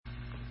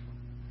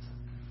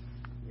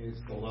It's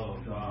the love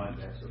of God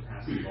that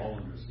surpasses all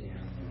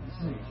understanding. And we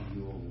say to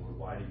you, O Lord,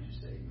 why did you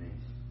save me?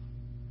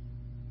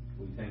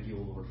 We thank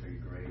you, O Lord, for your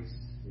grace.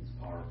 It's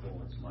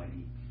powerful, it's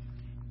mighty,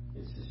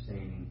 it's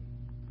sustaining.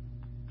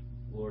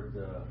 Lord,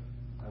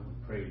 I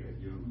would pray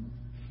that your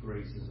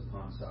grace is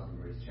upon Sovereign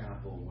Grace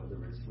Chapel, whether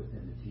it's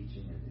within the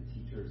teaching and the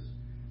teachers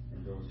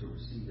and those who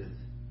receive it,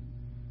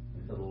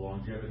 and for the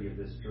longevity of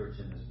this church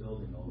and this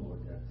building, O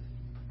Lord, that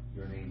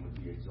your name would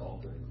be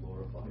exalted and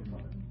glorified from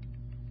it.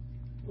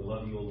 We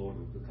love you, O Lord.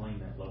 We proclaim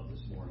that love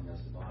this morning as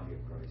the body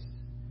of Christ.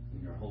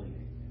 In your holy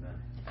name, amen.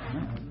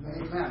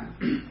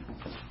 Amen.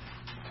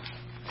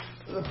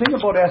 The thing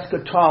about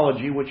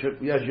eschatology, which,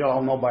 as you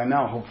all know by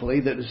now,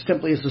 hopefully, that it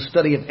simply is the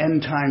study of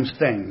end times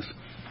things.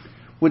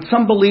 With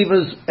some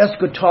believers,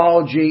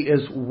 eschatology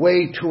is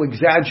way too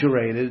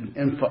exaggerated,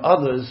 and for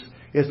others,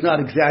 it's not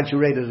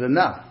exaggerated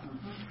enough.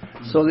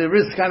 So there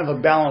is kind of a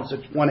balance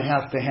that one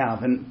has to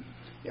have. And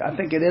I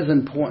think it is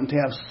important to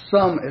have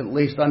some, at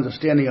least,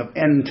 understanding of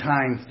end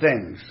time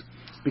things.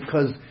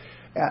 Because,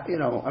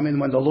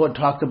 when the Lord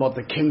talked about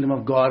the kingdom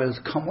of God has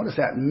come, what does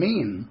that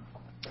mean?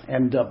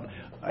 And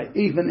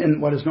even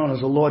in what is known as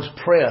the Lord's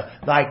Prayer,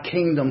 thy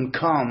kingdom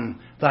come,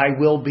 thy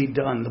will be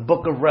done. The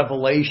book of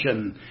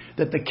Revelation,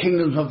 that the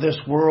kingdoms of this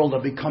world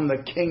have become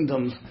the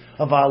kingdoms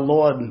of our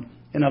Lord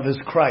and of his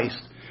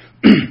Christ.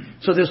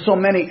 So there's so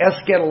many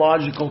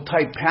eschatological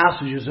type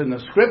passages in the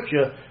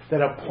scripture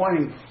that are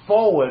pointing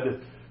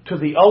forward to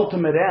the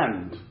ultimate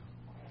end.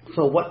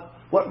 So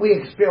what we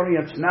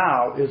experience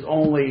now is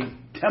only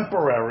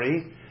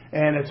temporary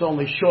and it's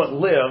only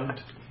short-lived,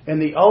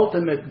 and the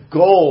ultimate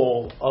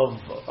goal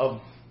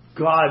of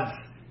God's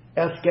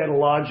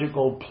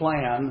eschatological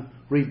plan,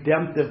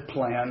 redemptive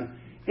plan,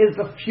 is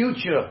the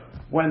future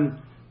when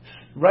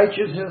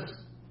righteousness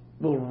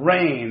will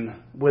reign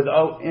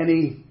without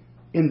any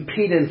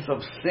impedance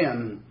of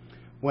sin,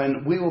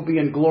 when we will be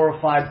in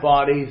glorified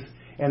bodies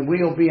and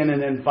we will be in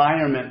an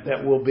environment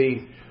that will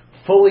be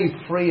fully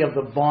free of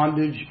the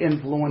bondage,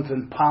 influence,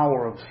 and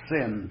power of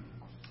sin,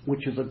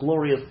 which is a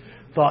glorious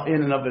thought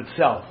in and of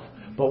itself.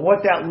 But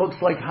what that looks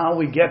like, how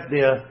we get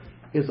there,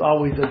 is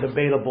always a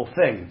debatable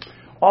thing.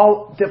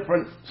 All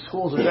different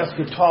schools of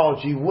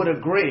eschatology would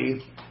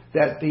agree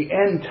that the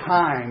end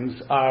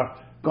times are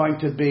going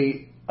to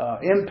be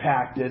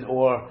impacted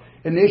or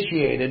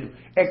initiated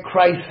at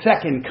Christ's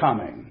second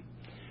coming.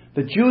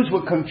 The Jews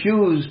were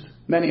confused,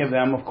 many of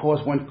them, of course,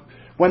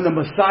 when the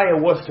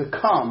Messiah was to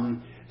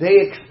come. They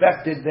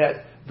expected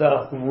that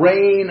the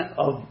reign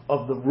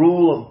of the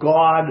rule of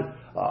God,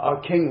 our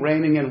King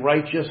reigning in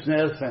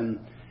righteousness, and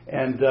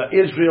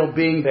Israel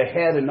being the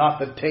head and not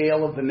the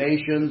tail of the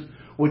nations,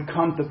 would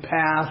come to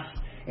pass,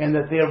 and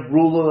that their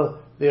ruler,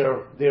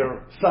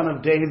 their son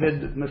of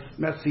David,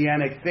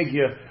 messianic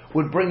figure,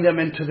 would bring them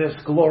into this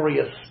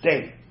glorious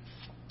state.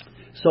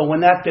 So when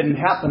that didn't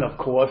happen, of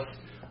course,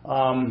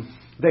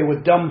 they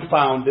were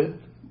dumbfounded,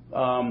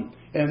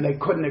 and they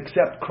couldn't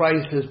accept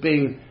Christ as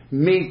being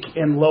meek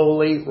and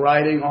lowly,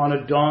 riding on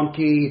a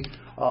donkey,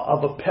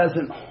 of a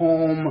peasant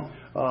home,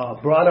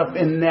 brought up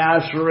in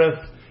Nazareth.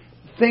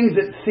 Things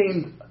that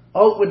seemed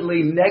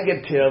outwardly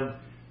negative.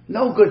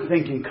 No good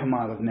thinking come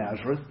out of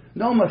Nazareth.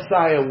 No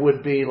Messiah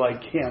would be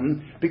like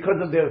him because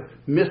of their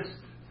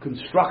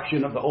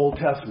misconstruction of the Old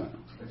Testament.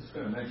 I was just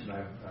going to mention,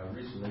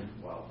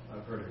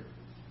 I've heard it.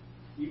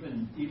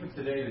 Even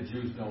today, the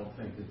Jews don't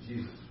think that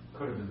Jesus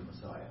could have been the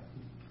Messiah.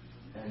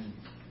 And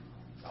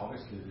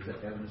obviously, there's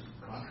evidence to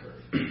the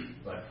contrary.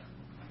 But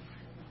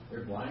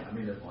they're blind.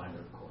 They're blind,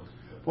 of course.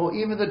 Well,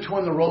 even the two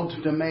on the road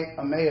to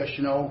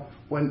Emmaus,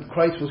 when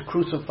Christ was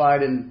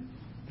crucified and,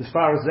 as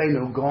far as they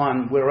knew,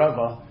 gone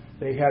wherever,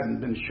 they hadn't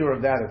been sure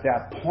of that at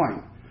that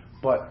point.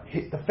 But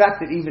the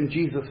fact that even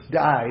Jesus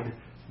died,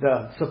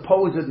 the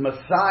supposed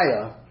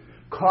Messiah,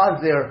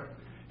 caused their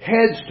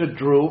heads to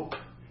droop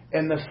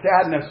and the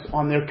sadness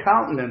on their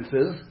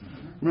countenances.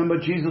 Remember,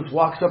 Jesus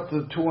walks up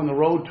to the two on the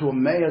road to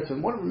Emmaus,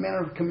 and what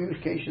manner of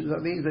communications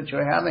are these that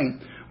you're having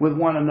with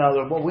one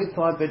another? Well, we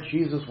thought that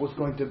Jesus was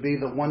going to be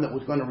the one that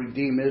was going to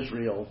redeem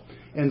Israel,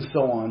 and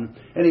so on.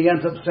 And he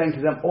ends up saying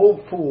to them,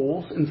 "O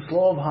fools, and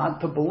slow of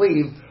heart to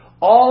believe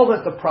all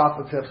that the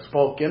prophets have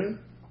spoken.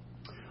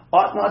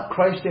 Ought not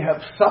Christ to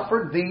have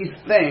suffered these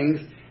things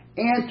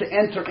and to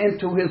enter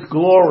into his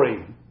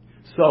glory?"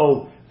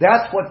 So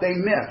that's what they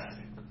miss.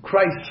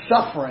 Christ's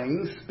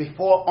sufferings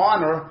before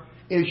honor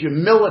is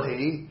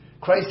humility.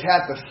 Christ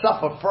had to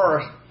suffer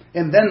first,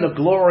 and then the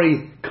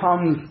glory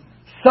comes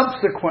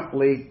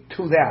subsequently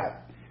to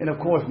that. And of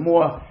course,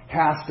 more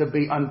has to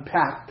be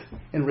unpacked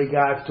in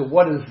regards to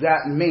what does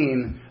that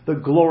mean, the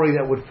glory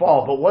that would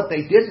fall. But what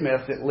they did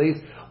miss, at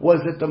least,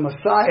 was that the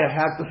Messiah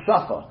had to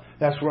suffer.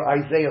 That's where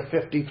Isaiah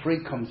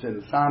 53 comes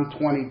in, Psalm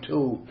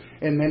 22,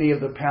 and many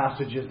of the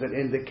passages that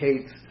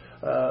indicates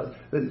the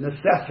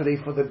necessity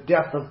for the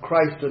death of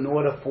Christ in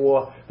order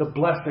for the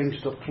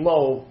blessings to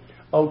flow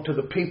out to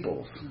the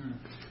peoples.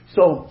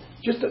 So,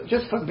 just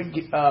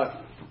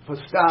for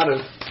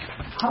starters,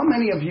 how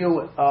many of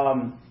you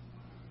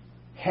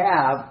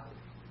have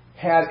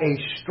had a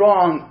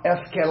strong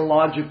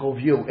eschatological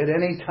view at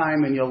any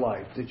time in your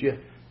life? Did you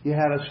You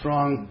had a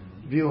strong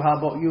view. How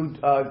about you,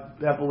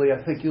 Beverly?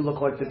 I think you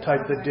look like the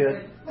type that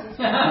did.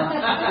 Who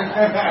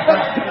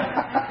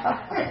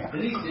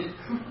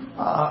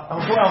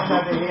else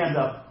had their hand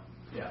up?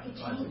 Yeah.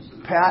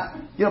 Pat?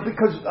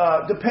 Because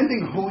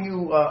depending who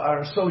you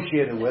are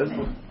associated with,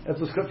 as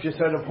the scripture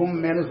said, of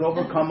whom man is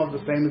overcome, of the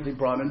same as he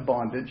brought in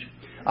bondage.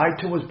 I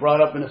too was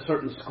brought up in a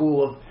certain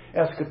school of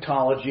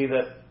eschatology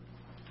that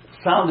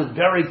sounded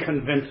very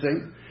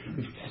convincing.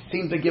 It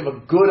seemed to give a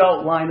good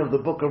outline of the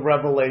book of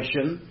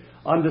Revelation,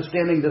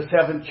 understanding the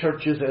seven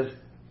churches as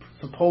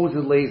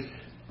supposedly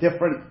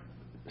different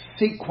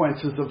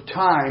sequences of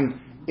time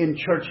in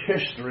church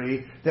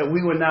history, that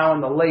we were now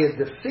in the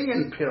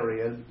Laodicean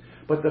period,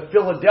 but the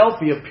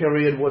Philadelphia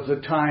period was a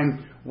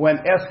time when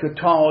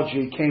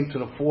eschatology came to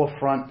the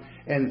forefront,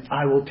 and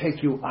I will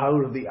take you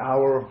out of the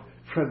hour of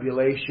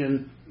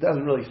tribulation. It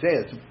doesn't really say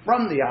it's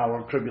from the hour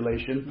of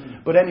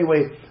tribulation, but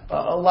anyway,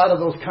 a lot of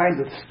those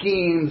kinds of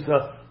schemes,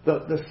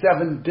 the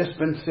seven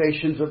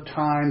dispensations of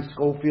time,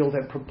 Schofield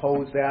had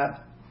proposed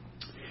that.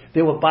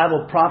 There were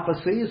Bible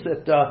prophecies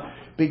that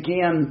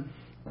began.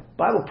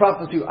 Bible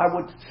prophecy, I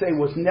would say,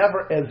 was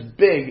never as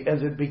big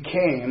as it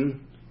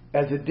became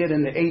as it did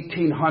in the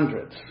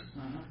 1800s.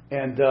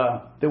 And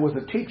there was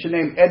a teacher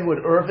named Edward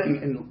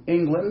Irving in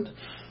England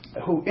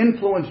who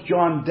influenced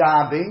John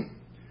Darby,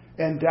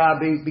 and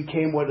Darby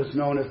became what is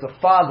known as the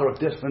father of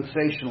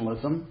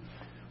dispensationalism,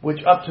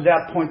 which up to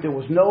that point there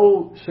was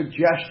no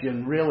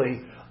suggestion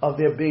really of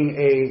there being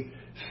a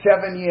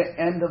 7-year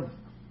end of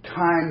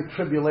time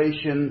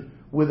tribulation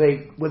with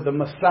the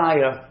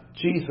Messiah,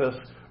 Jesus,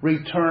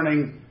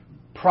 returning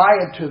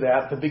prior to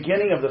that, the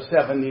beginning of the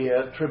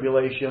 7-year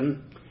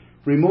tribulation,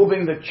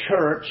 removing the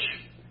church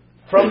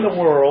from the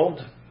world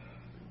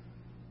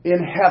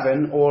in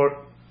heaven,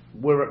 or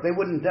where they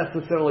wouldn't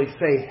necessarily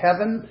say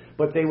heaven,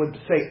 but they would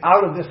say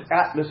out of this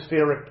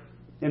atmospheric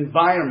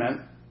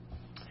environment.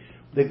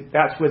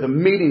 That's where the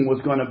meeting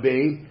was going to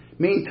be.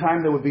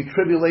 Meantime, there would be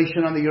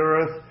tribulation on the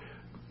earth.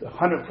 The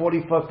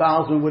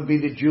 144,000 would be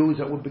the Jews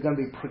that would be going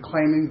to be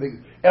proclaiming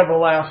the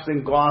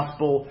everlasting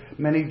gospel.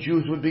 Many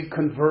Jews would be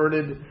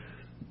converted.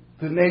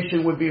 The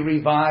nation would be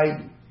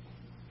revived,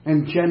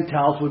 and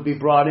Gentiles would be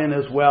brought in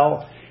as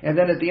well. And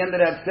then at the end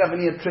of that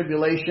 7-year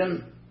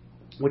tribulation,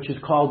 which is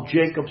called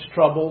Jacob's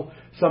trouble,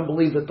 some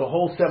believe that the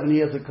whole 7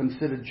 years are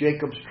considered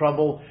Jacob's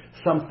trouble.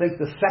 Some think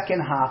the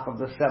second half of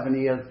the 7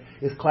 years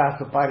is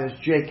classified as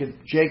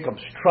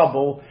Jacob's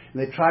trouble.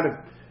 And they try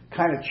to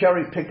kind of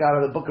cherry pick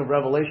out of the book of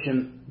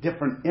Revelation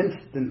different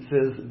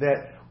instances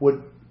that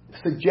would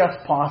suggest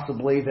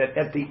possibly that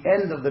at the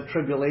end of the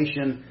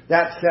tribulation,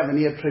 that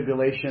 7-year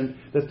tribulation,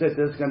 that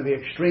there's going to be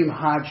extreme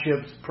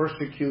hardships,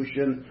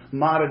 persecution,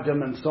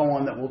 martyrdom, and so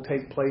on that will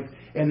take place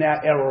in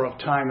that era of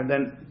time. And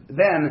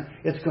then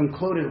it's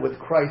concluded with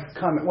Christ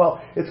coming.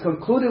 Well, it's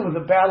concluded with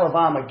the Battle of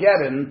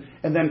Armageddon,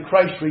 and then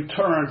Christ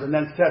returns and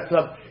then sets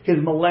up his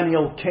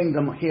millennial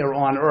kingdom here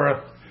on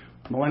earth.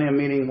 Millennium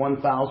meaning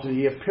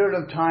 1,000-year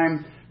period of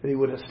time that he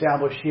would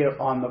establish here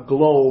on the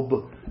globe.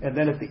 And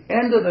then at the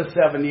end of the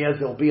 7 years,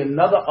 there'll be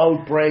another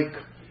outbreak.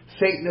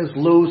 Satan is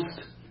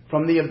loosed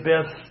from the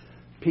abyss.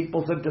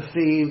 Peoples are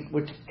deceived,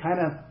 which kind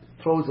of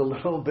throws a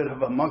little bit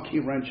of a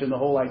monkey wrench in the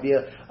whole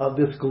idea of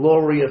this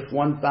glorious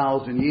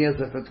 1,000 years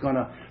if it's going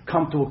to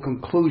come to a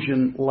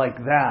conclusion like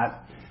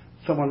that.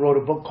 Someone wrote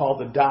a book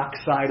called The Dark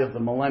Side of the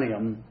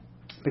Millennium,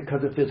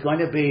 because if there's going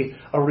to be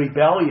a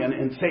rebellion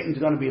and Satan's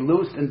going to be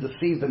loosed and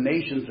deceive the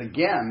nations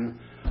again,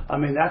 I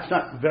mean, that's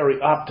not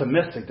very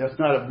optimistic. That's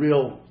not a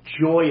real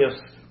joyous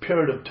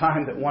period of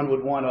time that one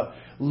would want to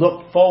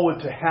look forward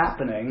to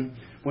happening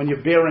when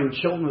you're bearing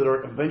children that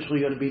are eventually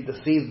going to be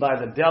deceived by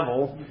the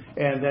devil,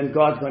 and then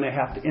God's going to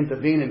have to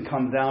intervene and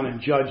come down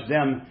and judge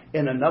them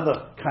in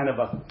another kind of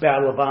a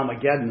battle of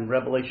Armageddon,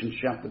 Revelation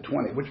chapter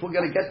 20, which we're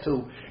going to get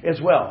to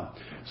as well.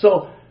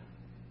 So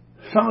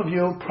some of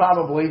you,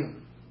 probably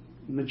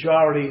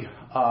majority,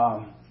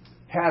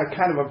 had a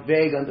kind of a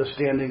vague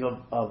understanding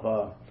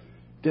of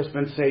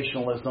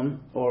dispensationalism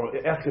or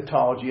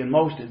eschatology, and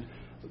most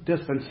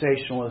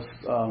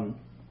dispensationalists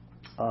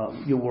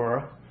you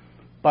were.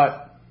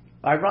 But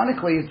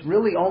ironically, it's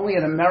really only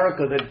in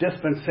America that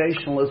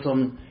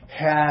dispensationalism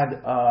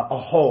had a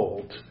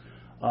hold.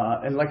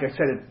 And like I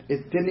said,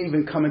 it didn't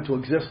even come into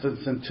existence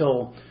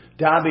until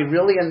Darby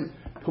really,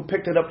 who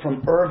picked it up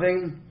from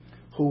Irving,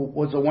 who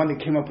was the one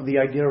that came up with the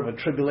idea of a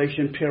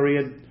tribulation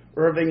period.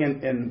 Irving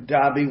and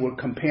Darby were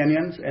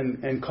companions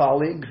and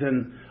colleagues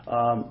and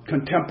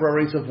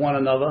contemporaries of one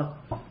another.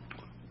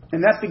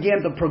 And that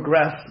began to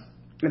progress.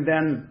 And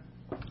then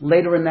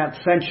later in that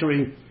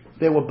century,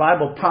 there were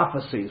Bible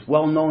prophecies,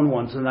 well-known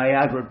ones, the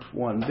Niagara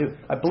one.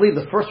 I believe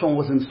the first one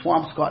was in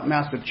Swampscott,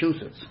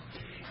 Massachusetts.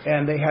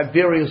 And they had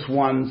various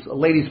ones.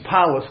 Ladies'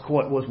 Powers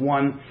Court was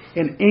one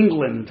in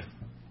England.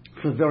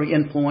 She was a very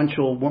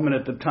influential woman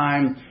at the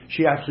time.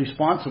 She actually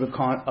sponsored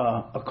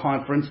a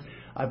conference.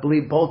 I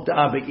believe both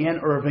Darby and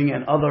Irving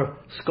and other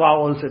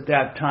scholars at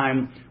that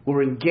time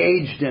were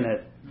engaged in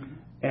it.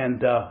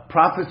 And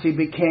prophecy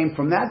became,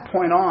 from that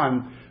point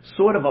on,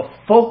 sort of a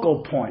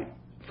focal point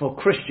for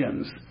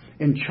Christians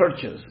in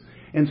churches.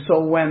 And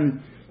so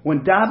when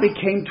Darby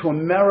came to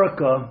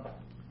America,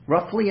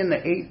 roughly in the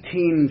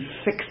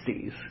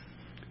 1860s,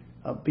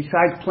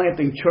 besides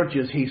planting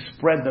churches, he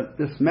spread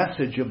this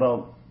message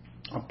about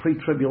a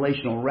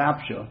pre-tribulational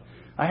rapture.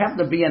 I happened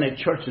to be in a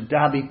church that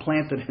Darby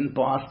planted in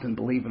Boston,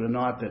 believe it or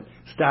not, that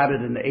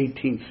started in the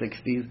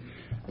 1860s.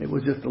 It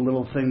was just a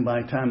little thing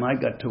by the time I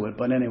got to it.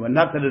 But anyway,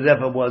 not that it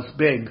ever was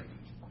big.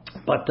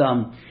 But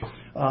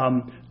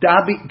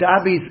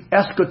Darby's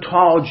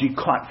eschatology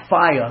caught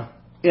fire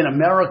in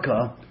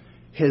America.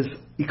 His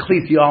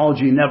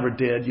ecclesiology never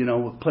did,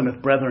 with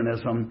Plymouth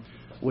Brethrenism,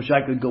 which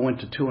I could go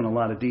into too in a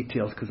lot of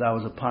details because I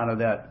was a part of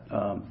that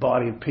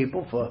body of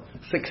people for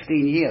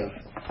 16 years.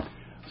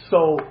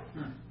 So,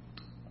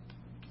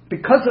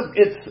 because of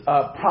its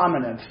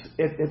prominence,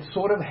 it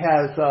sort of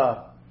has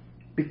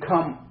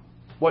become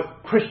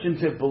what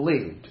Christians have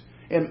believed.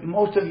 And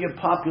most of your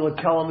popular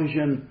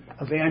television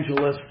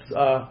evangelists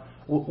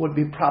would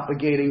be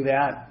propagating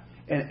that,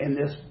 and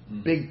this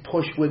big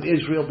push with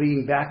Israel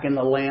being back in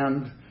the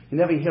land. You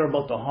never hear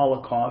about the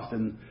Holocaust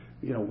and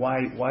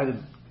why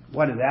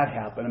did that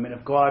happen? I mean,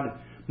 if God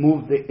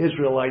moved the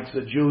Israelites,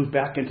 the Jews,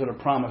 back into the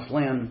Promised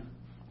Land,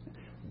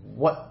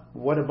 what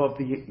about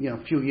the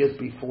few years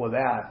before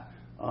that,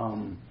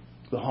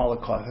 the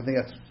Holocaust? I think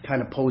that's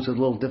kind of poses a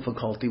little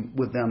difficulty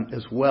with them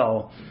as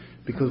well,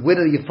 because where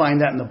do you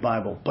find that in the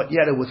Bible? But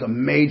yet it was a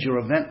major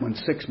event when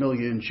 6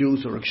 million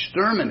Jews were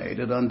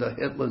exterminated under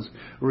Hitler's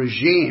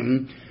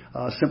regime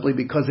simply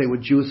because they were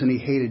Jews and he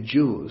hated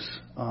Jews.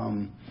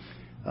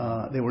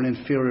 They were an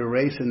inferior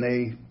race,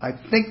 and I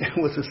think that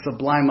was a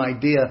sublime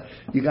idea.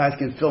 You guys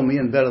can fill me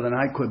in better than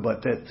I could,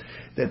 but that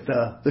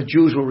the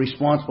Jews were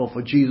responsible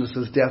for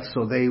Jesus' death,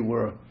 so they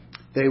were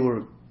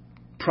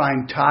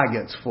prime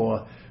targets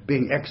for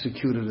being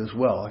executed as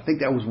well. I think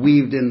that was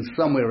weaved in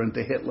somewhere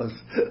into Hitler's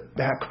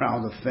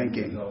background of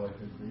thinking.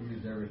 He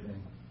used everything.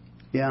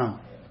 Yeah.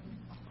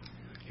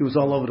 He was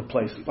all over the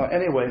place. But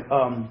anyway,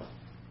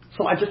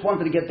 so I just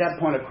wanted to get that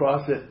point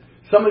across, that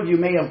some of you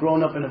may have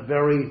grown up in a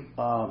very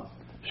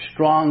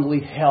strongly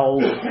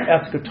held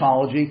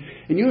eschatology,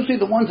 and usually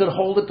the ones that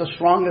hold it the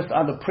strongest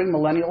are the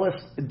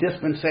premillennialists,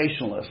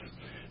 dispensationalists.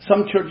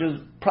 Some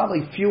churches,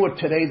 probably fewer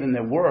today than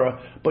there were,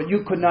 but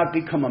you could not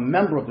become a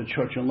member of the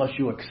church unless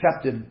you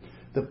accepted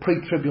the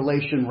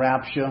pre-tribulation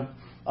rapture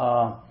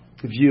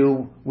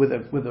view with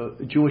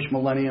a Jewish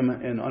millennium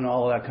and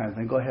all of that kind of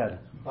thing. Go ahead.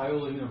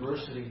 Biola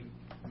University,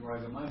 where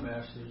I got my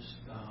master's,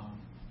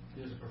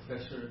 there's a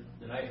professor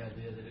that I had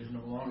there that is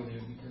no longer there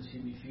because he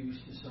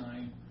refused to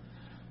sign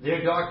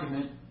their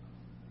document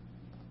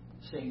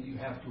saying you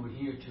have to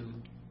adhere to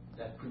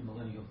that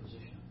premillennial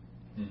position.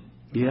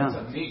 Yeah.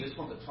 That's amazing. It's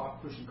one of the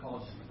top Christian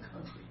colleges in the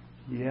country.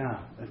 Yeah,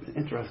 that's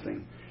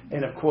interesting.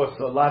 And of course,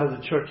 a lot of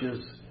the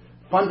churches,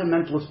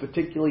 fundamentalists,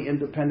 particularly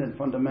independent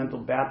fundamental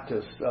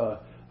Baptists, are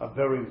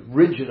very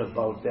rigid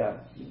about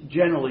that,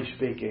 generally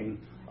speaking.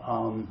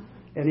 And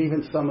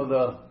even some of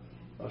the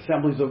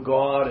Assemblies of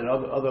God and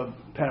other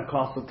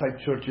Pentecostal type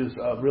churches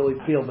really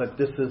feel that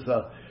this is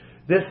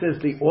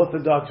the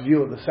orthodox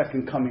view of the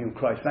second coming of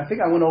Christ. And I think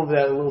I went over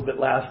that a little bit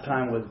last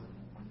time with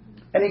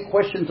any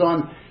questions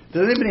on.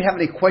 Does anybody have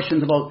any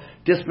questions about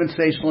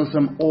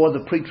dispensationalism or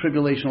the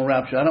pre-tribulational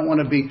rapture? I don't want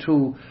to be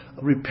too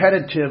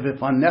repetitive if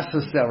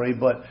unnecessary,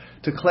 but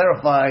to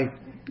clarify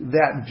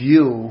that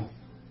view,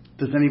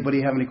 does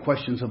anybody have any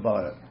questions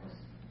about it?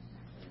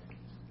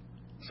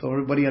 So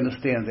everybody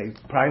understands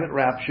a private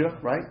rapture,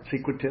 right?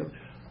 Secretive.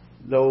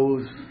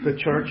 The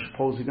church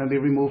supposedly going to be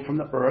removed from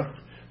the earth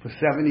for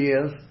 7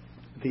 years.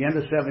 At the end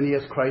of 7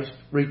 years, Christ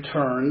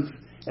returns,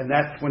 and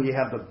that's when you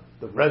have the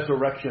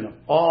resurrection of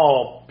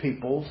all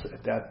peoples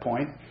at that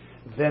point.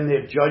 Then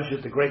they're judged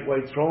at the great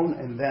white throne,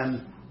 and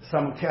then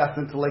some are cast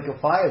into the lake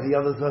of fire. The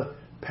others are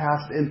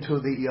passed into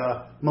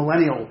the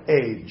millennial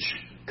age.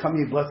 Come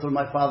ye blessed of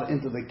my Father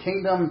into the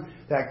kingdom.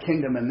 That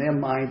kingdom in their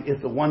mind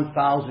is the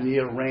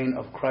 1,000-year reign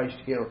of Christ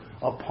here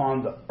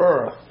upon the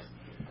earth.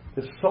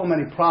 There's so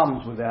many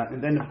problems with that.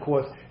 And then, of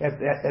course, at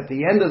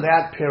the end of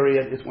that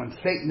period is when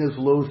Satan is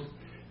loose.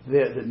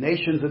 The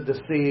nations are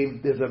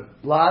deceived. There's a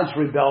large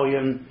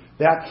rebellion.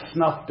 That's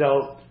snuffed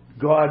out.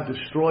 God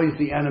destroys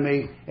the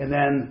enemy, and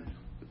then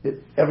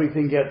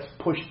everything gets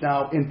pushed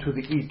now into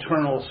the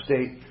eternal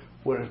state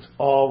where it's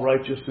all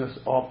righteousness,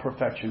 all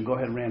perfection. Go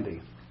ahead,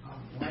 Randy.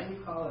 Why do you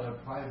call it a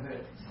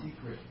private,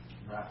 secret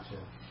rapture?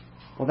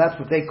 Well, that's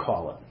what they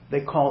call it.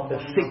 They call it a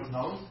secret.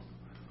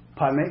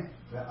 Pardon me?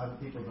 That other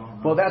people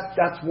don't know. Well,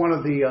 that's one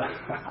of the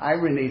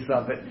ironies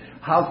of it.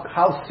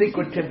 How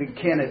secretive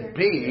can it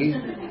be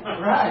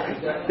Right.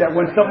 that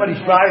when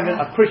somebody's driving,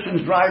 a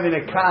Christian's driving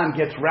a car and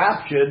gets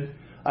raptured,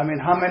 I mean,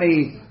 how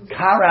many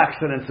car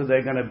accidents are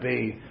there going to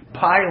be?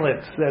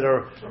 Pilots that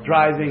are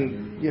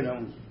driving,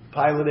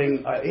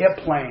 piloting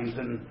airplanes,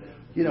 and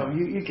you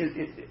can,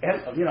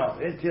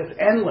 it's just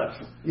endless.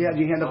 Yeah, do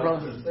you hand up,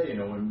 brother? I was going to say,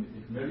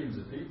 when millions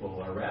of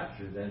people are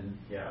raptured, then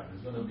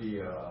there's going to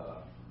be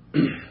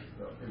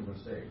people going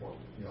to say, well,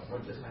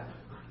 what just happened?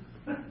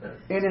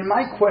 And in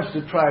my quest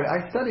to try,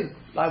 I studied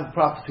Bible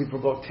prophecy for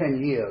about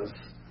 10 years.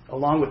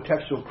 along with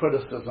textual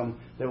criticism,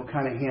 they were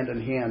kind of hand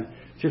in hand.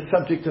 Just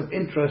subject of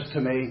interest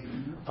to me.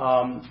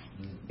 And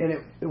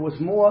it was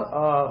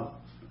more,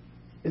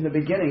 in the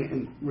beginning,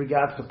 in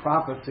regards to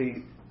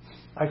prophecy,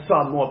 I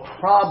saw more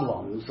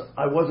problems.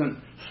 I wasn't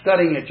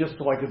studying it just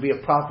so I could be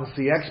a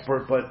prophecy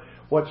expert, but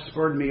what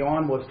spurred me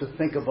on was to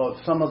think about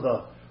some of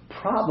the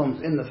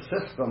problems in the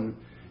system,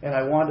 and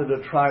I wanted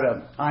to try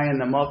to iron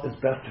them out as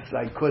best as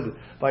I could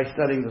by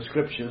studying the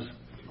scriptures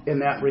in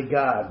that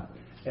regard.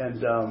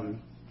 And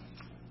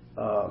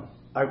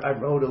I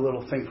wrote a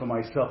little thing for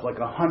myself, like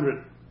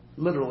 100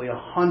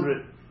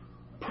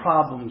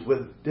 problems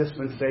with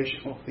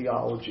dispensational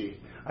theology.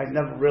 I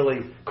never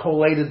really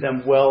collated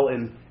them well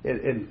and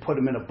put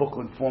them in a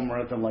booklet form or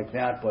anything like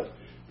that, but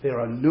there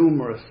are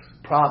numerous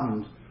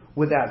problems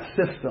with that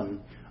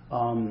system.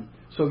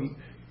 So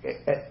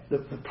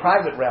the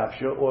private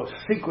rapture or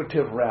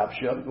secretive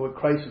rapture, where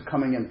Christ is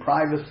coming in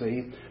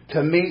privacy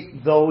to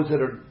meet those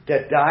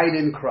that died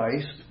in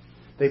Christ,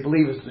 they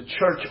believe it's the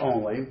church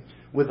only,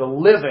 with the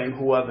living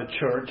who are the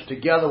church,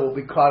 together will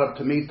be caught up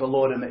to meet the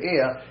Lord in the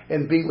air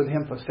and be with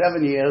him for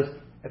 7 years.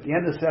 At the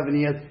end of 7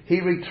 years, he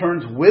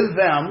returns with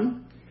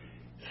them,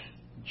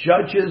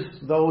 judges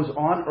those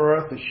on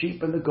earth, the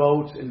sheep and the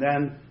goats, and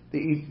then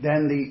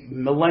the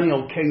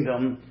millennial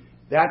kingdom.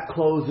 That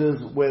closes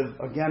with,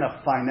 again,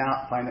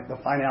 the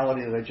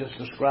finality that I just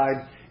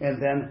described,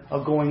 and then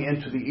a going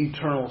into the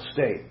eternal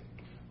state,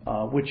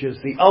 which is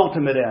the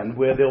ultimate end,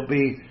 where there'll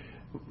be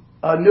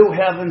a new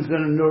heavens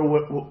and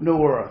a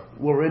new earth,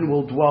 wherein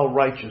will dwell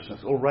righteousness,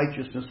 or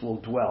righteousness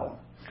will dwell.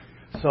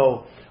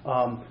 So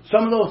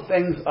some of those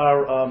things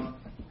are,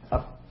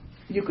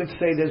 you could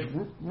say there's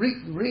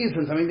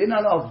reasons. I mean, they're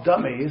not all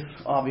dummies,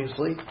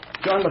 obviously.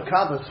 John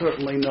MacArthur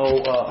certainly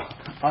no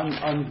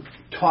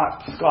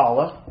untaught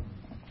scholar.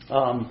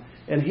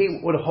 And he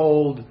would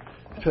hold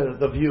to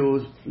the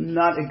views,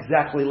 not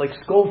exactly like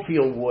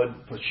Schofield would,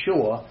 for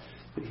sure.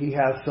 He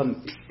has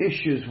some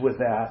issues with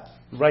that,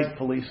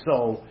 rightfully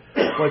so,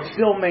 but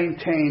still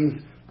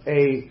maintains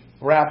a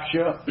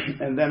rapture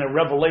and then a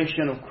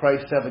revelation of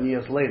Christ 7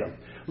 years later.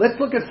 Let's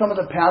look at some of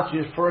the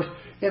passages first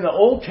in the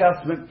Old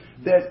Testament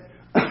that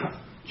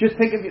just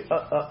think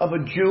of a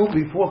Jew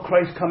before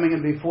Christ coming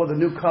and before the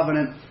New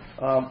Covenant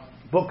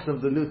books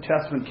of the New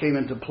Testament came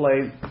into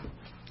play,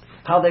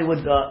 how they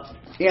would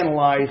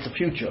analyze the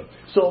future.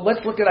 So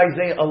let's look at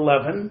Isaiah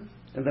 11,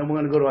 and then we're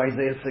going to go to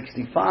Isaiah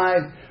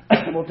 65,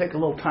 and we'll take a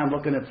little time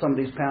looking at some of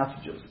these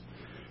passages.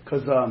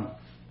 Because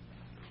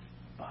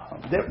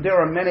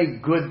there are many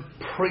good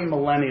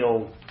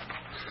premillennial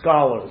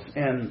scholars,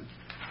 and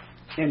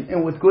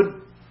with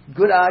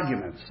good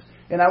arguments.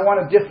 And I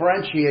want to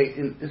differentiate,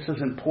 and this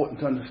is important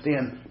to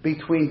understand,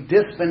 between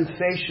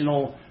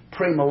dispensational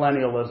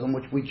premillennialism,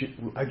 which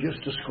I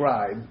just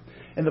described,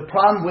 and the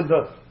problem with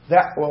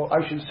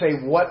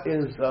what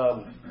is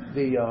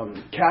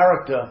the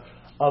character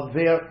of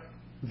their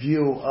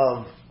view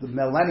of the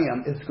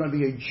millennium? It's going to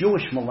be a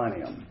Jewish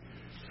millennium.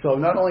 So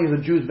not only are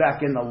the Jews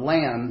back in the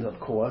land, of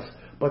course,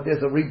 but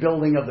there's a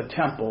rebuilding of the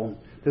temple,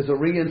 there's a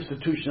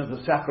reinstitution of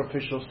the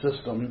sacrificial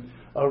system,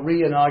 a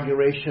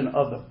reinauguration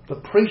of the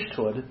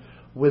priesthood,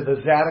 with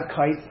the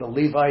Zadokites, the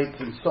Levites,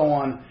 and so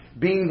on,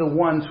 being the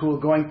ones who are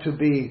going to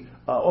be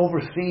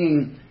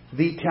overseeing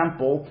the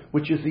temple,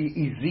 which is the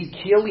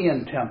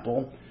Ezekielian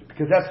temple,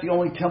 because that's the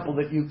only temple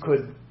that you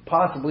could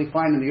possibly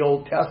find in the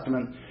Old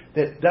Testament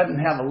that doesn't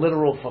have a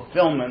literal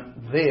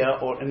fulfillment there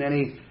or in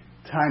any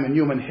time in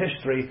human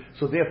history,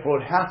 so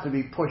therefore it has to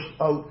be pushed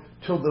out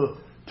to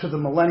the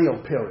millennial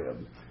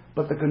period.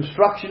 But the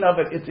construction of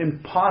it's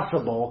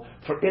impossible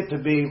for it to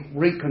be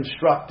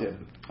reconstructed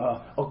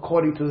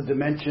according to the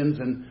dimensions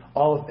and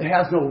all. It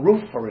has no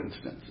roof, for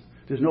instance.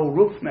 There's no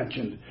roof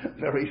mentioned.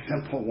 Very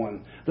simple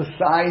one. The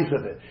size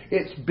of it.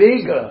 It's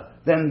bigger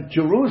than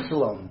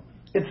Jerusalem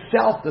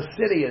itself, the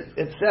city,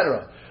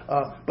 etc.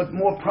 But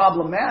more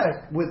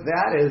problematic with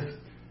that is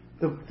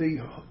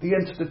the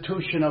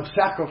institution of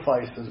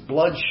sacrifices,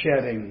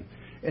 bloodshedding,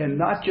 and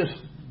not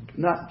just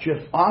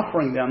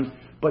offering them,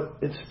 but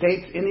it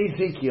states in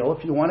Ezekiel,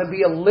 if you want to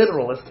be a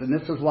literalist, and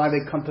this is why they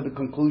come to the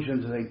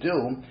conclusions they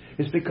do,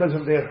 is because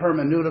of their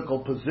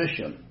hermeneutical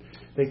position.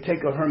 They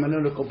take a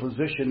hermeneutical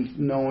position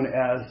known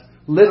as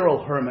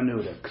literal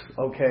hermeneutics,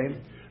 okay?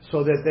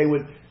 So that they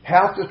would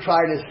have to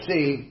try to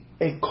see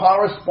a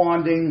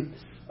corresponding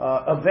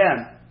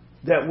event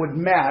that would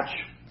match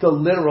the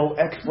literal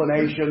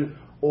explanation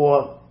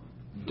or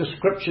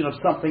description of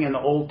something in the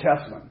Old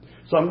Testament.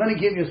 So I'm going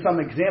to give you some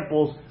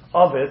examples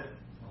of it,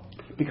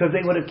 because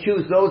they would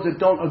accuse those that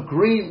don't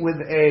agree with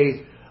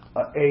a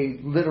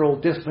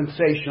literal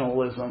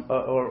dispensationalism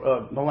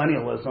or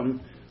millennialism,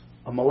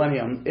 a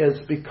millennium, is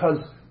because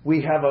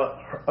we have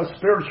a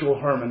spiritual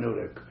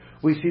hermeneutic.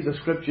 We see the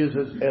scriptures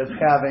as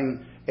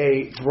having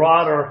a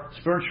broader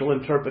spiritual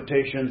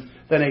interpretation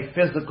than a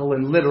physical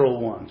and literal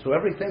one. So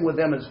everything with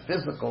them is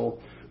physical,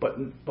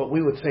 but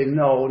we would say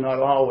no, not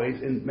always,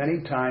 and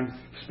many times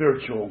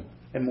spiritual,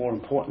 and more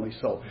importantly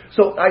so.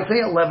 So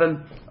Isaiah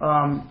 11,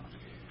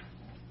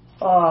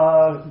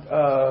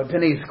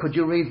 Denise, could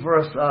you read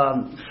verse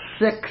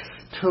 6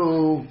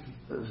 to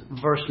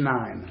verse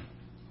 9.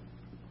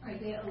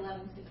 Isaiah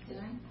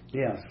 11:6-9.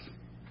 Yes.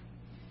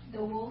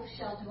 The wolf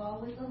shall dwell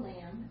with the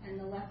lamb, and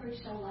the leopard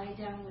shall lie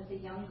down with the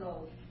young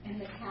goat, and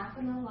the calf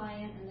and the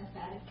lion and the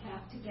fatted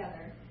calf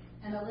together,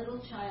 and a little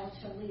child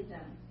shall lead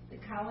them. The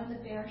cow and the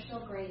bear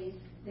shall graze,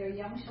 their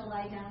young shall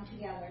lie down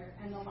together,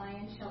 and the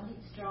lion shall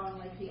eat straw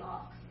like the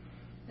ox.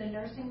 The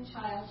nursing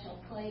child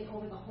shall play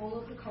over the hole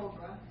of the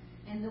cobra,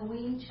 and the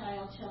weaned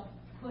child shall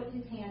put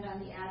his hand on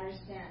the adder's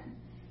den.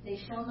 They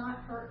shall not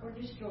hurt or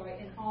destroy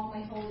in all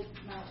my holy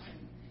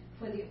mountain.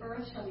 For the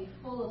earth shall be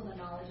full of the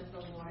knowledge of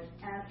the Lord,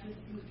 as the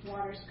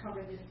waters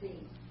cover the sea.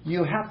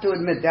 You have to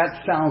admit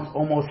that sounds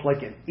almost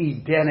like an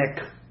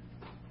Edenic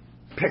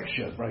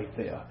picture right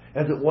there,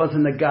 as it was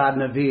in the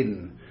Garden of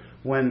Eden.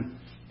 When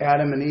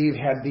Adam and Eve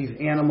had these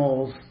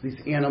animals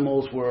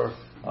were,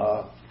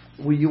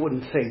 you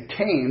wouldn't say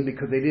tamed,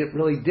 because they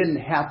really didn't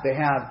have to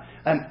have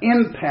an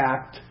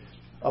impact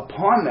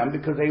upon them,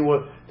 because they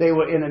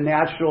were in a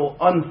natural,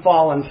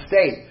 unfallen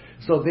state.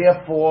 So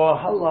therefore,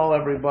 hello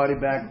everybody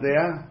back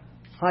there.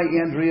 Hi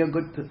Andrea,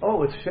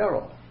 it's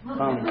Cheryl.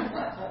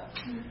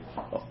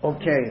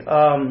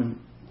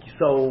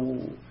 So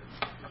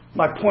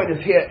my point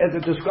is here, as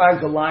it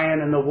describes the lion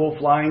and the wolf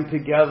lying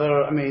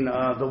together,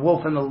 the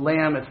wolf and the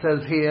lamb, it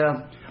says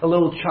here, a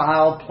little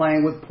child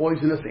playing with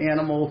poisonous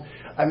animals.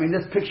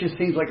 This picture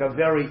seems like a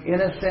very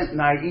innocent,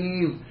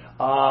 naive,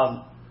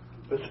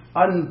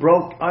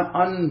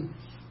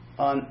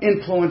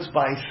 uninfluenced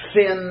by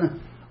sin.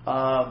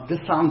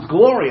 This sounds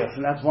glorious,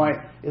 and that's why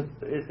it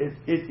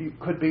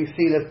could be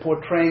seen as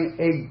portraying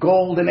a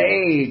golden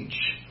age.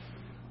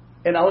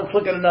 And now let's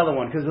look at another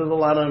one, because there's a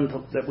lot of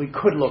them that we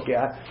could look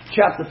at.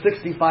 Chapter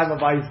 65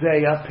 of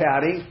Isaiah,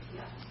 Patty.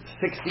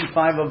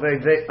 65 of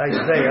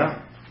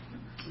Isaiah.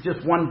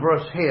 Just one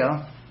verse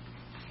here.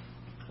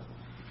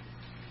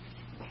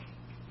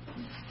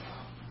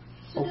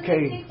 So do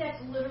you think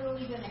that's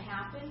literally going to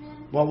happen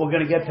then? Well, we're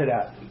going to get to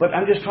that. But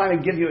I'm just trying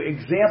to give you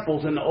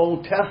examples in the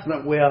Old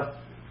Testament where,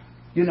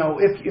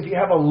 if you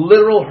have a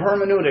literal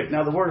hermeneutic.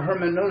 Now, the word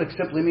hermeneutic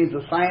simply means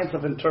the science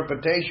of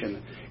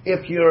interpretation.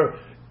 If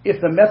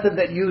the method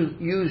that you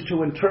use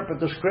to interpret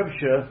the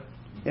Scripture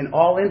in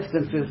all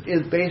instances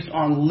is based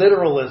on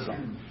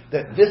literalism,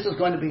 that this is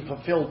going to be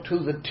fulfilled to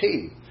the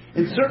T.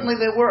 And certainly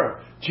they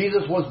were.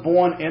 Jesus was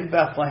born in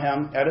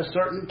Bethlehem at a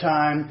certain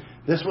time.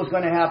 This was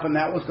going to happen,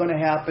 that was going to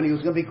happen. He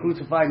was going to be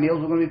crucified,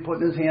 nails were going to be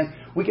put in his hands.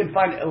 We can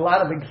find a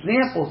lot of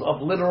examples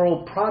of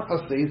literal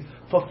prophecies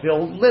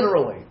fulfilled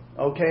literally.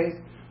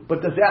 Okay?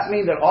 But does that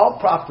mean that all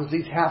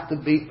prophecies have to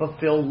be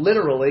fulfilled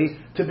literally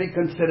to be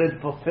considered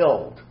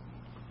fulfilled?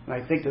 And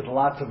I think there's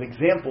lots of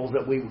examples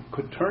that we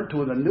could turn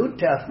to in the New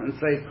Testament and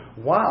say,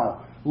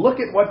 wow, look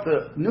at what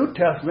the New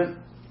Testament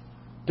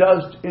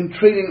does in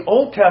treating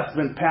Old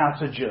Testament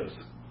passages.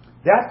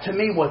 That to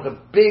me was a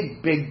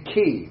big, big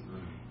key.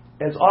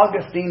 As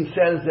Augustine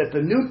says, that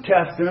the New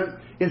Testament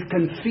is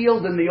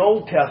concealed in the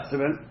Old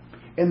Testament,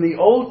 and the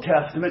Old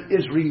Testament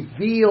is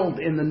revealed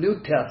in the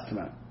New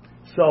Testament.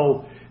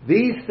 So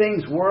these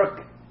things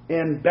work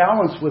in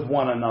balance with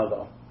one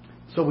another.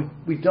 So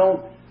we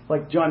don't,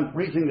 like John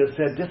Riesinger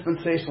said,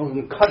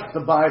 dispensationalism cuts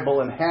the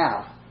Bible in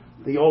half,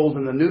 the Old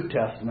and the New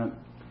Testament.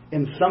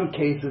 In some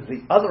cases,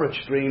 the other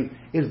extreme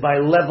is by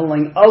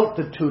leveling out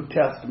the two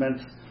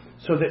testaments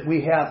so that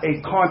we have a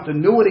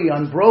continuity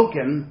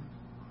unbroken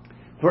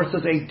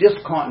versus a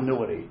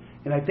discontinuity.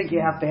 And I think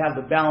you have to have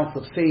the balance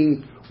of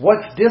seeing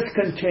what's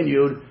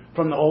discontinued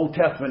from the Old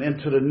Testament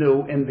into the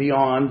New and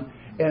beyond,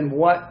 and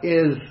what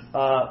is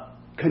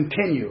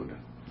continued.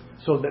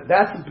 So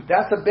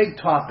that's a big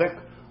topic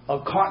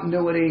of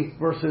continuity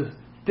versus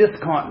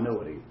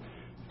discontinuity.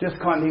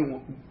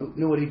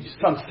 Discontinuity,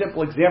 some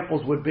simple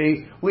examples would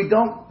be, we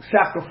don't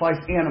sacrifice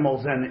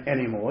animals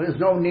anymore. There's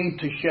no need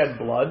to shed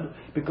blood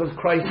because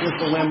Christ is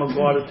the Lamb of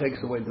God who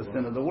takes away the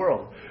sin of the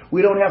world.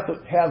 We don't have to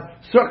have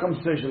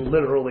circumcision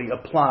literally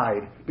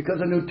applied because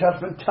the New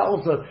Testament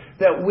tells us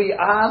that we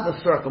are the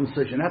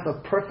circumcision. That's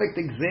a perfect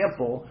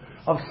example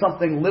of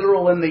something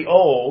literal in the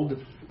Old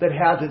that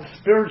has its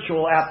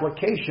spiritual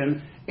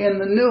application in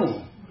the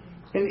New.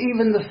 And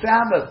even the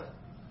Sabbath,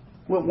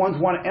 ones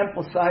want to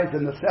emphasize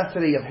the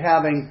necessity of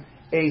having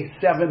a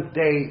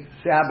seventh-day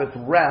Sabbath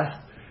rest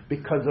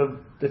because of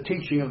the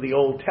teaching of the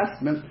Old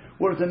Testament,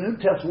 whereas in the New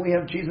Testament we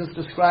have Jesus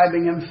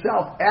describing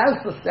himself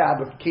as the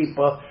Sabbath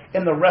keeper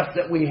in the rest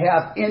that we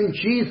have in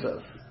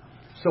Jesus.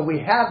 So we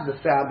have the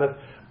Sabbath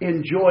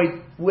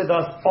enjoyed with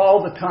us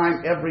all the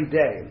time, every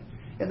day.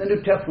 And the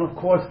New Testament, of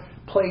course,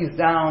 plays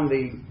down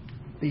the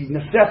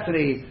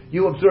necessity.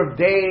 You observe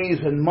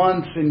days and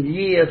months and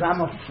years.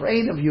 I'm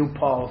afraid of you,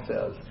 Paul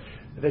says,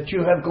 that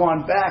you have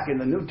gone back. In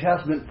the New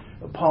Testament,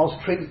 Paul's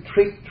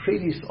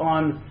treatise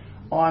on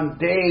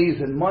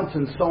days and months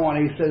and so on.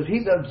 He says, he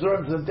that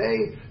observes the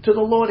day, to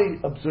the Lord he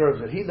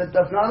observes it. He that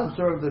does not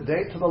observe the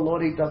day, to the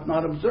Lord he does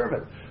not observe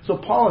it. So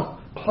Paul is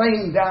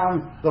playing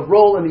down the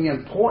role and the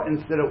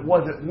importance that it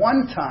was at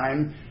one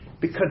time,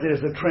 because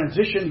there's a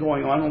transition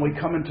going on when we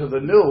come into the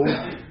new,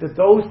 that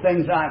those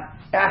things aren't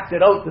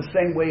acted out the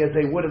same way as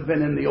they would have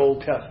been in the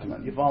Old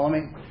Testament. You follow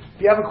me?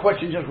 If you have a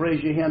question, just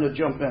raise your hand or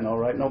jump in, all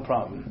right? No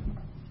problem.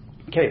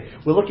 Okay,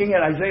 we're looking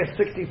at Isaiah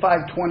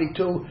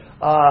 65:22.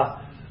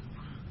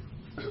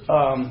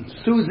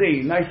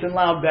 Susie, nice and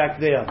loud back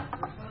there.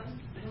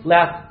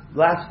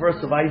 Last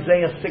verse of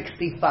Isaiah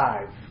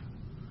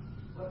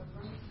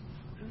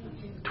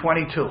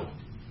 65:22.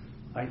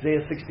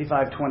 Isaiah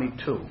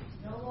 65:22.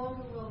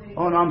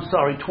 Oh, no, I'm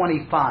sorry,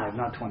 25,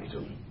 not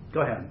 22.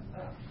 Go ahead.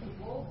 The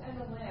wolf and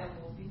the lamb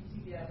will be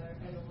together,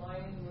 and the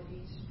lion will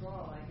eat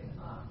straw like an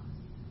ox.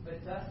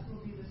 But dust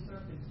will be the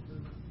serpent's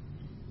food.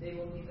 They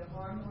will neither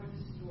harm nor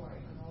destroy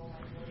on all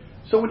my holy.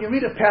 So when you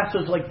read a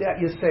passage like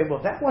that, you say,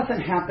 well, that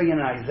wasn't happening in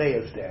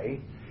Isaiah's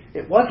day.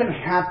 It wasn't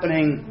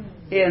happening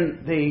in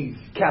the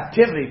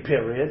captivity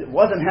period. It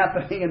wasn't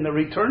happening in the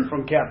return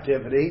from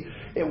captivity.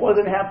 It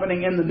wasn't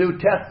happening in the New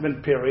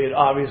Testament period,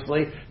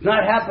 obviously. It's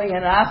not happening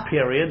in our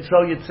period.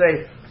 So you'd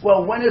say,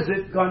 well, when is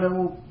it going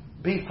to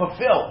be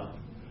fulfilled?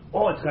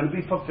 Oh, it's going to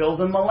be fulfilled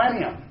in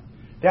millennium.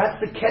 That's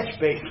the catch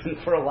basin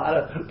for a lot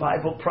of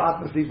Bible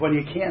prophecies. When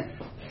you can't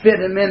fit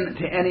them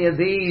into any of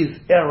these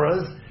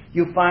eras,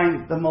 you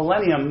find the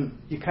millennium,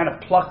 you kind of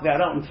pluck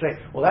that out and say,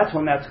 well, that's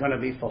when that's going to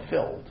be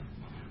fulfilled.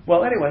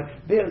 Well, anyway,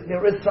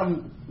 there is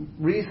some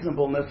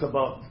reasonableness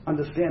about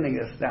understanding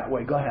this that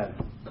way. Go ahead.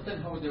 But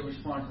then how would they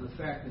respond to the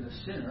fact that a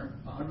sinner,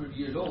 100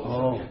 years old,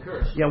 shall be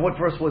accursed? Yeah, what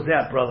verse was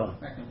that, brother?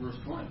 Back in verse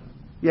 20.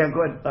 Yeah,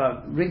 go ahead.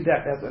 Read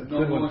that. That's a No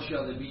good more one.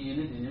 shall there be in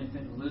it an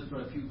infant who lives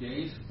but a few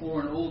days,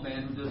 or an old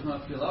man who does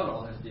not fill out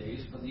all his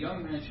days, but the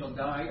young man shall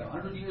die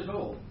 100 years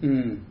old.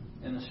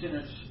 And the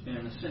sinner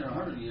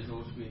 100 years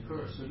old should be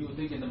accursed. So you would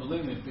think in the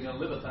millennium, if they're going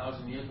to live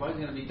 1,000 years, why are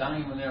they going to be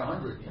dying when they're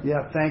 100?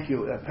 Yeah, thank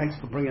you. Thanks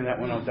for bringing that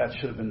one up. That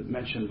should have been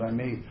mentioned by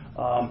me.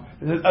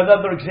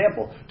 Another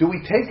example. Do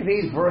we take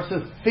these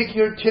verses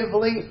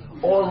figuratively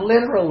or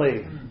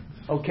literally?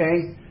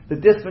 Okay? The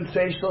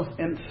dispensationalists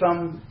in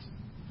some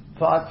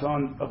thoughts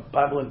on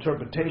Bible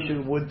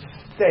interpretation would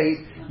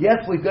state,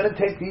 yes, we've got to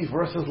take these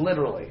verses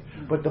literally.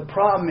 But the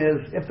problem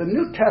is, if the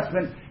New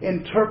Testament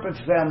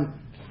interprets them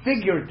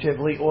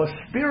figuratively or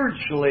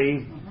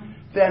spiritually,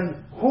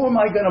 then who am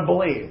I going to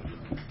believe?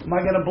 Am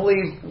I going to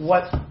believe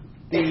what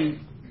the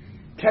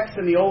text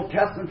in the Old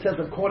Testament says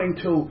according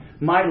to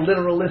my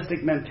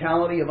literalistic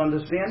mentality of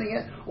understanding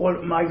it?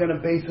 Or am I going to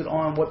base it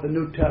on what the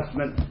New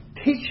Testament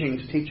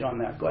teachings teach on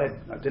that? Go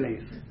ahead,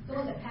 Denise. The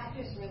one that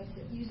Patrick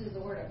uses the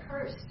word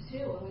accursed,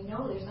 too, and we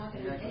know there's not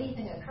going to be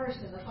anything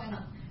accursed in the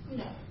final,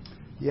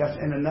 Yes,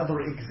 and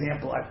another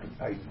example I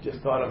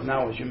just thought of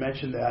now as you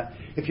mentioned that.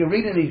 If you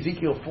read in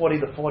Ezekiel 40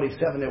 to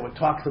 47, there it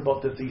talks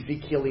about this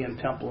Ezekielian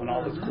temple and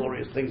all its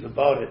glorious things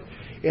about it.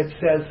 It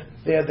says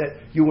there that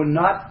you were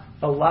not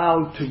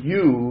allowed to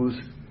use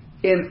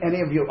in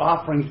any of your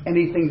offerings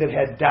anything that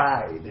had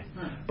died.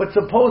 But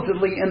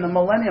supposedly in the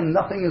millennium,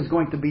 nothing is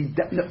going to be,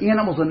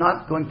 animals are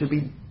not going to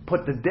be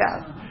put to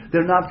death.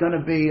 They're not going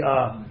to be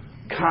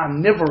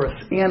carnivorous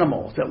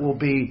animals that will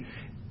be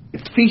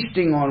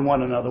feasting on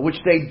one another,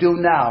 which they do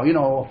now.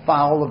 A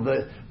fowl of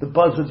the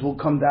buzzards will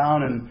come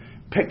down and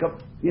pick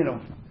up,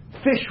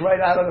 fish right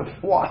out of the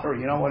water,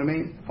 you know what I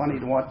mean? Funny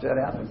to watch that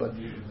happen, but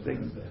they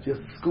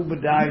just scuba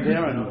dive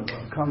there and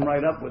come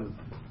right up with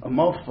a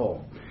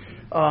mouthful.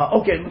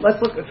 Okay, let's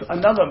look at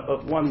another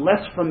one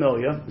less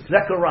familiar.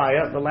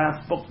 Zechariah, the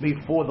last book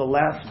before the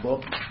last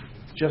book,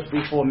 just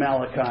before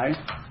Malachi.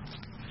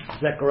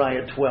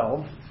 Zechariah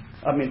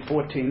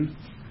 14.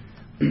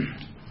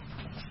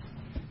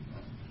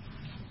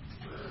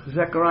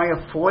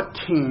 Zechariah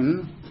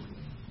 14.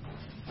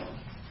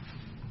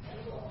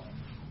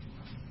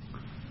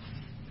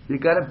 You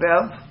got it,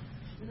 Bev?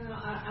 No,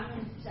 I'm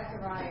in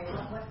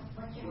Zechariah. What's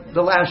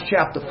the last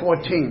chapter,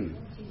 14.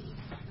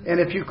 And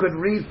if you could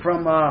read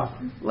from,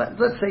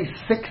 let's say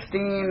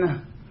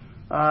 16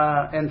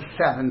 and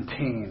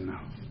 17.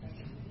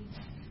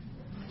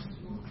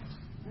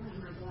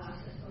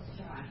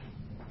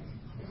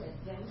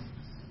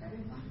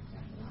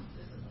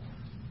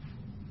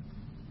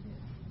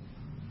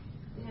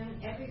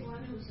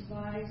 Everyone who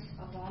survives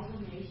of all the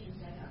nations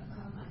that have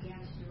come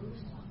against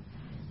Jerusalem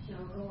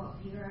shall go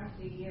up year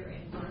after year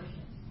and to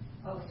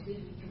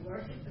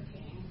worship the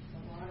King,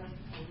 the Lord of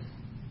hosts,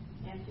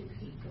 and to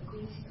keep the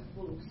feast of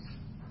booths.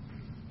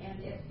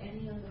 And if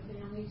any of the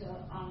families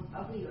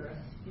of the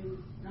earth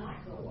do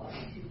not go up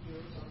to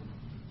Jerusalem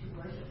to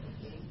worship the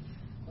King,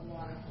 the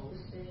Lord of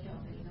hosts, there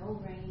shall be no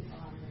rain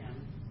on them.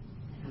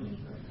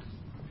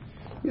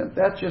 Yeah,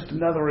 that's just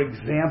another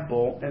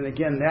example, and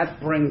again, that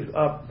brings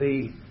up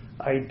the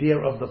idea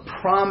of the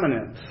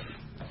prominence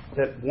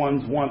that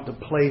ones want to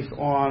place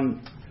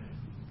on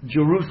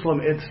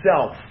Jerusalem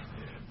itself.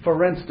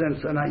 For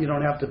instance, and you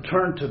don't have to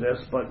turn to this,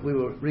 but we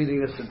were reading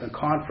this at the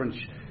conference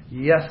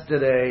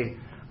yesterday.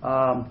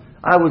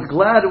 I was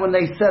glad when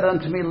they said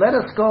unto me, let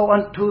us go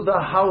unto the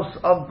house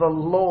of the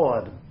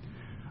Lord.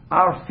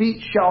 Our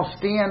feet shall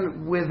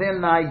stand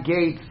within thy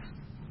gates,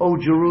 O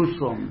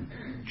Jerusalem.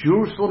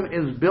 Jerusalem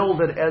is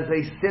builded as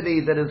a city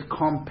that is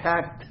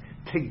compact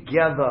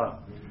together.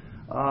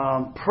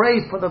 Pray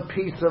for the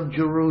peace of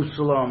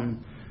Jerusalem.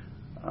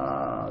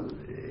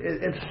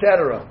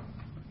 etc.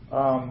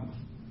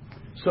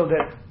 So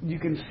that you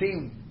can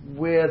see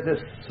where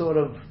this sort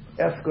of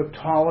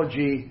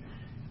eschatology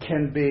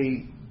can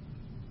be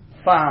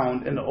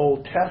found in the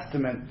Old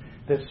Testament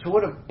that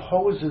sort of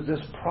poses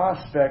this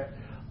prospect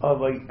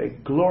of a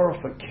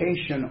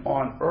glorification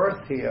on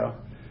earth here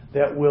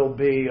that will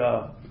be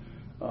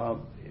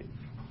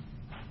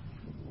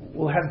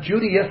will have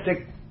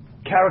Judaistic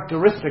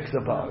characteristics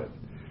about it.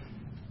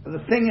 The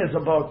thing is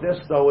about this,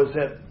 though, is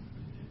that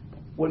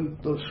when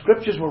the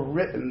scriptures were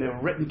written, they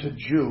were written to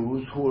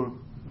Jews who were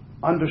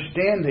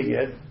understanding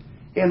it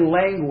in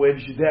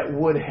language that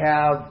would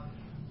have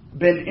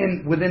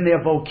been within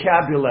their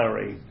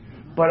vocabulary.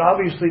 But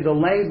obviously the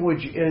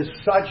language is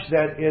such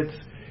that it's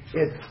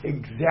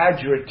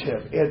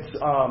exaggerative, it's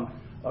a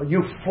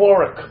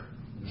euphoric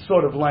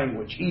sort of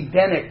language,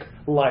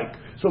 Edenic-like.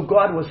 So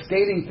God was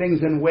stating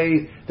things in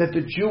ways that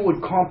the Jew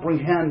would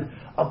comprehend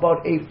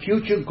about a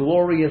future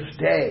glorious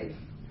day.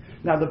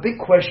 Now the big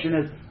question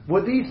is,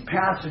 were these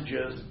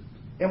passages,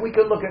 and we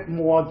could look at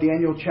more,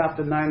 Daniel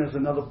chapter 9 is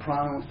another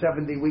problem,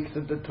 70 weeks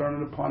are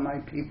determined upon thy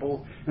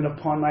people and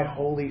upon thy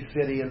holy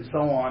city and so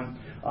on.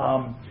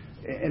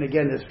 And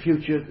again, this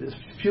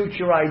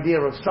future idea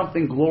of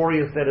something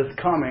glorious that is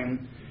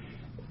coming.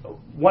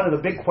 One of the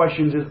big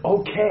questions is,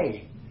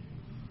 okay,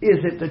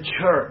 is it the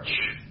church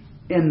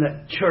in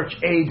the church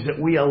age that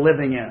we are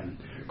living in?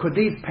 Could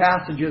these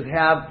passages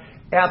have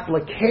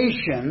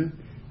application,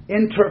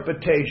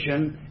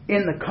 interpretation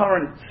in the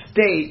current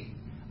state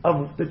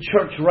of the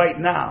church right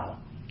now?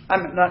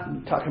 I'm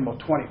not talking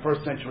about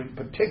 21st century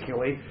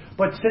particularly,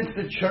 but since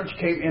the church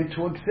came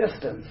into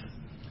existence.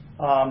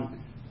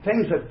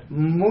 Things are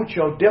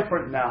mucho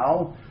different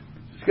now.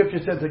 Scripture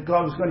says that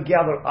God was going to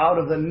gather out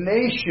of the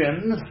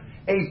nations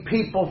a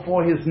people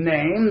for His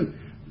name.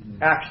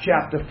 Acts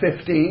chapter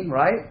 15,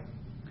 right?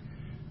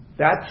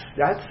 That's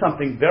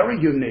something very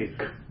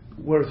unique.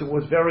 Whereas it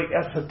was very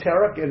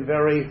esoteric and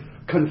very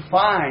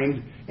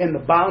confined in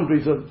the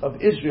boundaries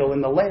of Israel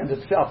and the land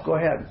itself. Go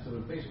ahead. So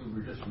basically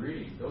we're just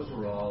reading. Those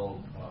were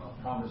all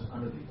promised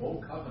under the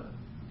Old Covenant.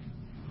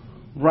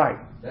 Right.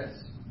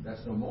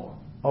 That's no more.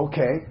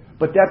 Okay.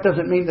 But that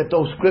doesn't mean that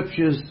those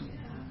scriptures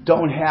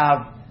don't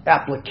have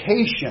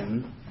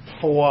application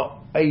for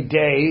a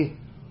day,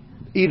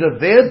 either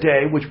their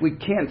day, which we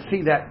can't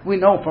see that. We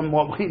know from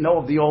what we know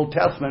of the Old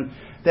Testament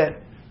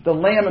that the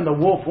lamb and the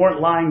wolf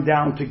weren't lying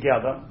down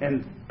together,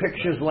 and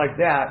pictures like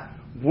that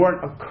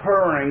weren't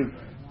occurring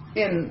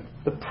in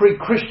the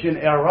pre-Christian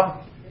era,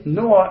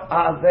 nor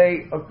are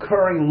they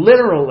occurring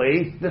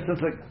literally. This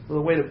is the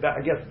way to,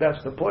 I guess,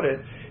 best to put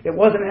it. It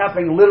wasn't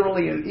happening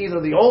literally in either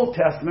the Old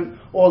Testament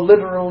or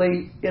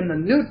literally in the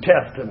New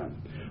Testament.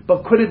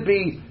 But could it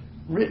be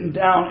written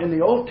down in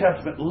the Old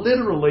Testament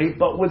literally,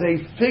 but with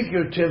a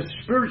figurative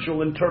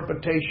spiritual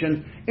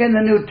interpretation in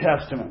the New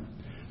Testament?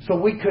 So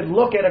we could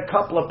look at a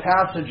couple of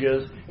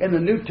passages in the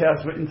New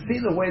Testament and see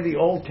the way the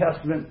Old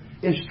Testament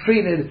is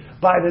treated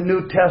by the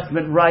New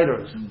Testament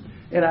writers.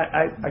 And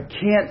I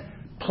can't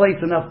place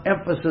enough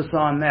emphasis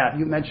on that.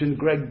 You mentioned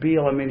Greg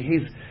Beale. I mean,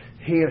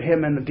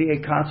 him and D.A.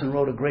 Carson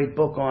wrote a great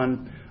book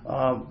on,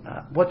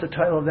 what's the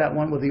title of that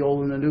one with the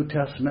Old and the New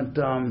Testament?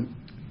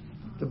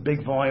 The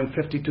big volume,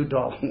 $52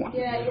 one.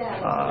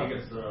 Yeah. I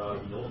think it's the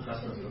Old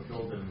Testament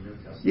fulfilled in the New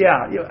Testament.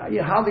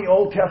 Yeah, how the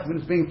Old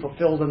Testament is being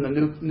fulfilled in the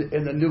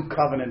New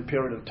Covenant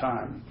period of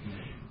time.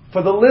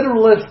 For the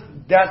literalists,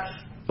 that's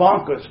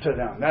bonkers to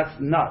them. That's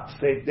nuts.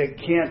 They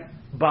can't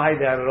buy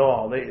that at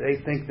all. They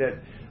think that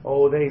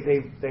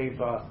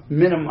they've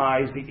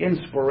minimized the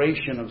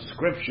inspiration of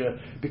Scripture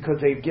because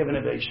they've given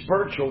it a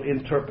spiritual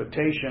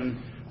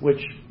interpretation,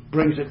 which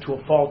brings it to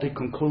a faulty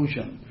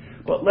conclusion.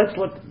 But let's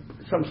look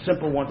some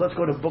simple ones. Let's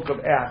go to the book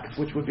of Acts,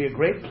 which would be a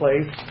great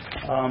place.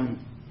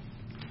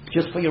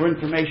 Just for your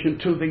information,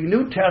 too. The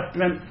New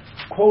Testament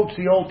quotes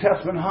the Old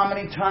Testament how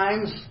many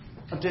times,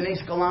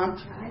 Denise Gallant?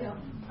 I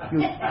don't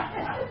know. I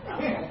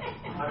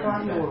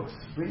thought you were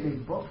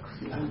reading books.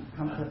 You haven't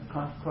come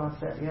across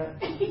that yet?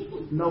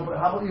 No, but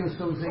how about you,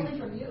 Susie? Only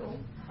from you.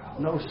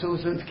 Probably. No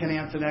Susans can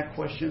answer that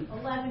question?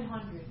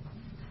 1,100.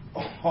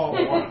 Oh, wow.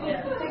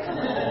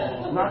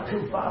 Not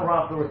too far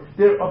off.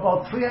 There are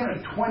about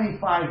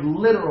 325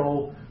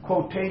 literal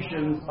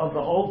quotations of the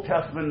Old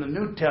Testament and the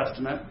New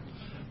Testament,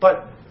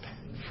 but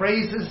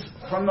phrases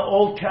from the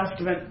Old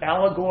Testament,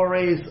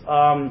 allegories,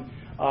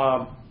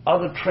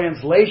 other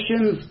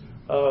translations,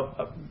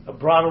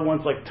 broader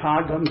ones like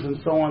Targums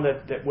and so on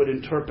that would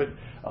interpret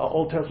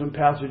Old Testament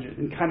passages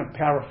in kind of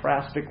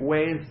paraphrastic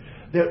ways.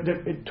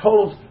 It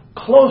totals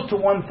close to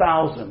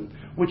 1,000,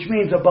 which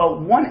means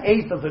about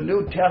 1/8 of the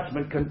New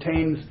Testament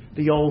contains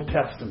the Old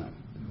Testament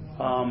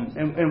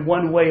in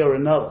one way or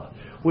another,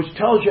 which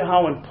tells you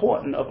how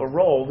important of a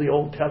role the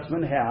Old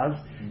Testament has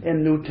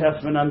in New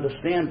Testament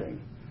understanding.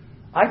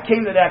 I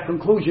came to that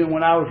conclusion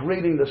when I was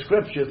reading the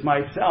Scriptures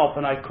myself,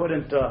 and I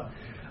couldn't.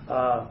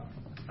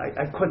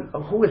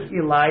 Who is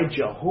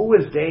Elijah? Who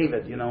is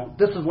David? You know,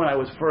 this is when I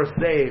was first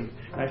saved,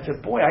 and I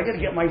said, "Boy, I got to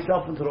get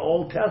myself into the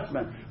Old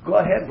Testament." Go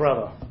ahead,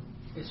 brother.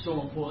 it's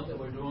so important that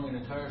we're doing an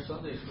entire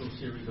Sunday school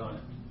series on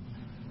it.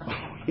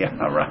 Yeah,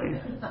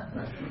 right.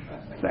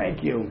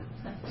 Thank you.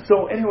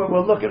 So anyway,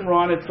 we're looking,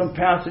 Ron, at some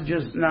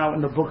passages now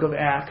in the book of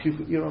Acts.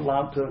 You're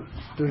allowed to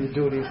do your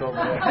duties over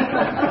there.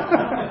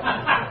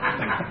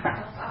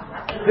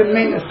 Didn't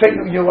mean to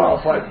signal you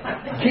out, but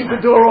keep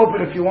the door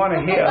open if you want to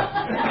hear.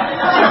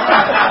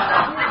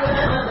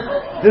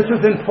 This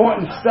is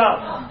important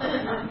stuff.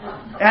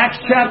 Acts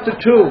chapter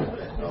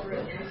 2.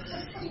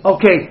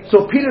 Okay,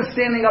 so Peter's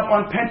standing up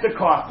on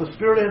Pentecost. The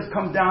Spirit has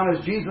come down,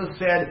 as Jesus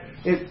said.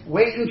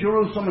 Wait in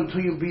Jerusalem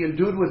until you be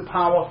endued with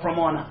power from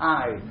on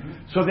high.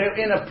 So they're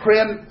in a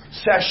prayer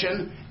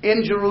session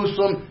in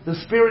Jerusalem. The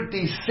Spirit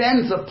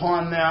descends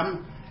upon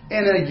them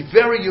in a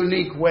very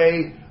unique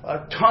way.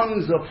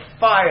 Tongues of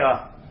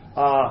fire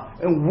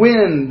and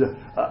wind,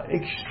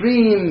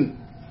 extreme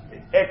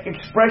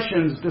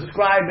expressions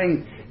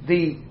describing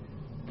the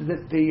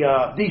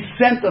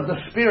descent of the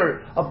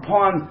Spirit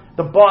upon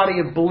the body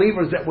of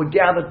believers that were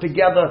gathered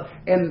together,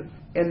 and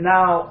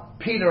now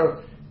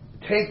Peter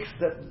takes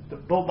the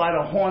bull by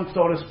the horn,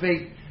 so to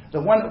speak.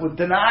 The one that was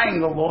denying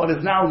the Lord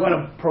is now going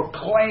to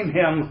proclaim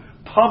Him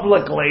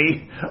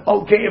publicly.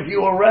 Okay, if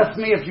you arrest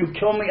me, if you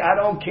kill me, I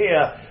don't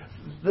care.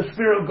 The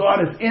Spirit of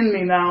God is in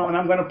me now, and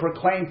I'm going to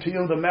proclaim to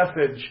you the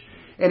message.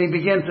 And he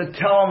begins to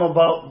tell them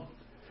about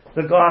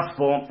the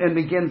gospel, and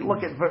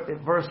look at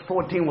verse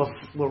 14,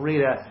 we'll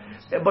read it.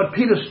 But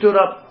Peter stood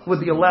up with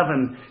the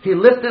 11. He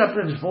lifted up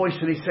his voice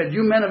and he said,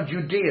 "You men of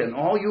Judea, and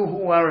all you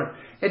who are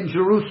in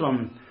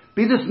Jerusalem,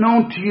 be this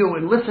known to you,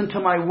 and listen to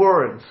my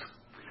words.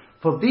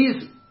 For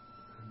these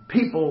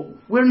people,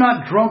 we're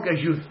not drunk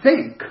as you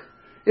think.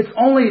 It's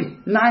only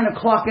 9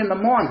 o'clock in the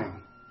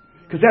morning."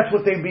 Because that's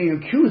what they're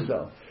being accused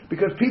of.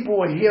 Because people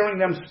were hearing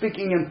them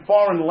speaking in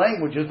foreign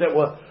languages that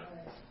were,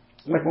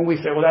 like when we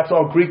say, well, that's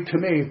all Greek to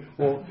me.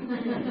 Well,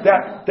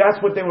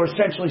 that's what they were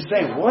essentially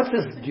saying. What's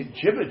this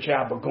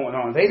jibber-jabber going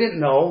on? They didn't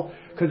know,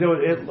 because there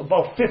were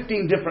about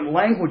 15 different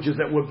languages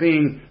that were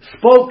being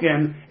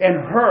spoken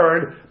and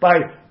heard by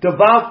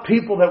devout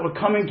people that were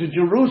coming to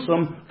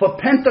Jerusalem for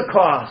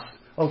Pentecost.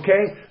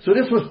 Okay? So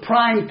this was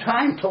prime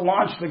time to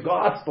launch the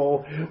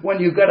gospel when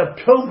you got a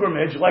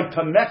pilgrimage like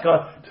to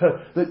Mecca,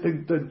 to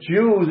the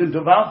Jews and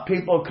devout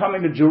people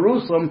coming to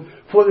Jerusalem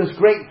for this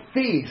great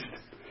feast.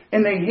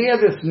 And they hear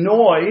this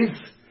noise,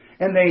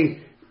 and many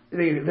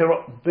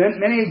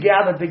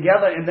gathered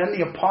together, and then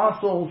the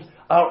apostles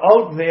are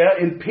out there,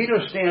 and Peter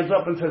stands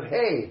up and says,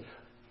 "Hey,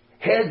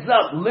 heads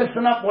up,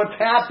 listen up, what's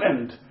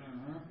happened?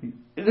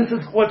 This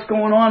is what's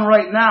going on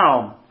right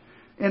now."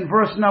 In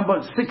verse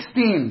number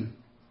 16.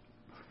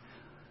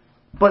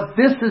 "But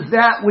this is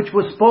that which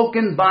was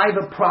spoken by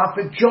the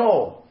prophet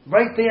Joel."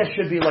 Right there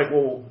should be like,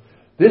 well,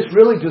 this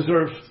really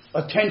deserves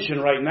attention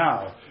right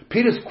now.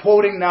 Peter's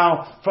quoting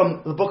now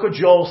from the book of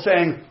Joel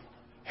saying,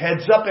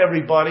 heads up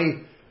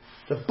everybody,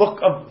 the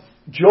book of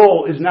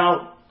Joel is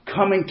now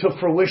coming to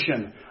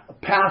fruition.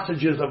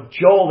 Passages of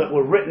Joel that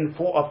were written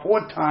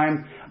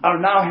aforetime are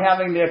now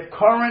having their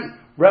current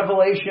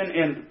revelation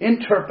and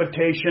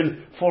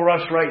interpretation for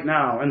us right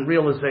now and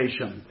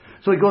realization.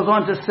 So he goes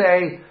on to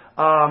say,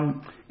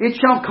 "It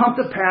shall come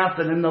to pass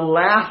that in the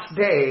last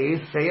days,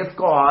 saith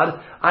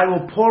God, I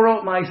will pour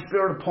out my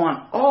Spirit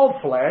upon all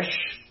flesh."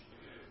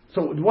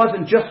 So it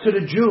wasn't just to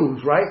the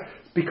Jews, right?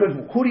 Because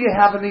who do you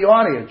have in the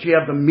audience? You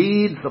have the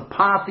Medes, the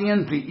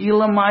Parthians, the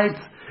Elamites,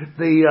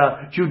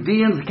 the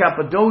Judeans,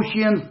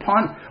 Cappadocians,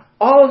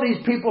 all of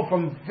these people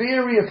from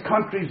various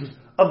countries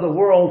of the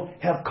world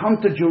have come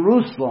to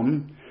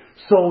Jerusalem.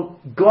 So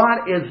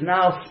God is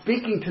now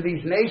speaking to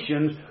these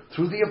nations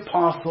through the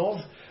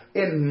apostles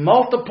in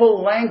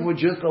multiple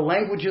languages, the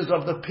languages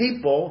of the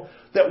people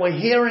that were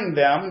hearing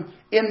them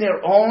in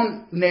their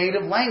own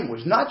native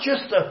language. Not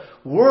just the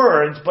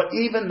words, but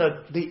even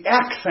the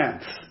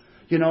accents.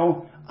 You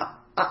know,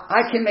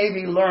 I can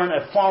maybe learn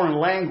a foreign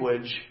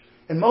language,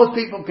 and most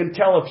people can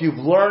tell if you've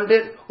learned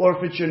it or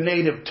if it's your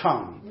native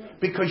tongue.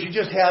 Because you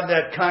just have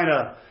that kind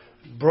of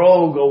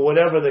brogue or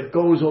whatever that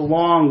goes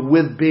along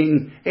with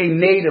being a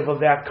native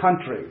of that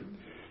country.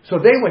 So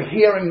they were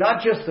hearing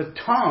not just the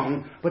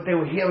tongue, but they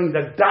were hearing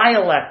the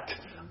dialect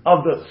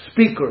of the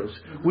speakers,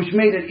 which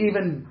made it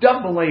even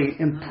doubly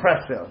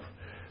impressive.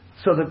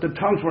 So that the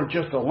tongues weren't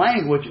just a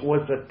language, it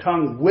was the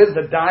tongue with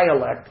the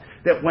dialect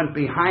that went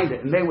behind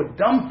it. And they were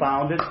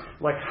dumbfounded,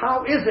 like,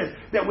 how is it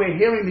that we're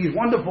hearing these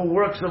wonderful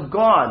works of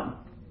God?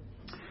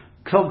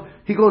 So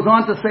he goes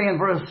on to say in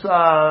verse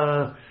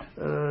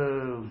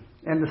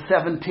and the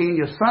 17,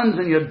 "Your sons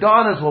and your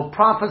daughters will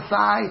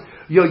prophesy,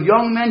 your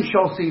young men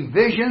shall see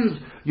visions,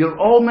 your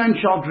old men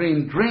shall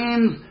dream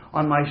dreams.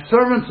 On my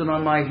servants and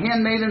on my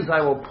handmaidens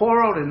I will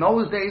pour out in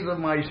those days of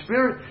my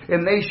Spirit,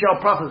 and they shall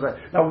prophesy."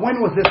 Now,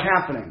 when was this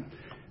happening?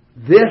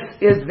 This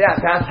is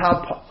that. That's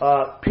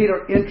how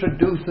Peter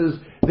introduces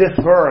this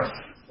verse.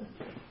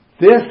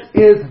 This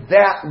is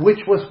that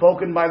which was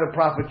spoken by the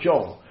prophet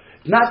Joel.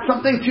 Not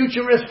something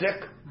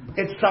futuristic.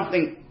 It's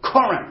something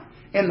current.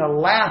 In the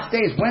last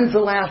days. When's the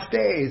last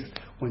days?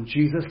 When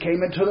Jesus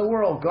came into the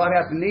world. God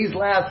hath in these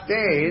last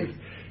days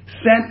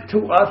sent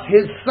to us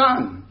His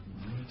Son.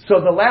 So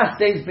the last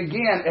days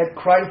began at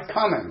Christ's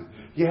coming.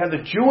 You had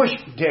the Jewish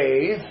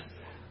days.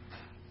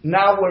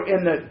 Now we're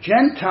in the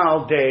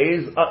Gentile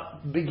days,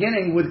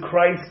 beginning with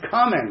Christ's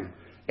coming.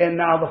 And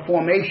now the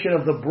formation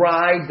of the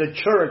bride, the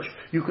church,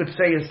 you could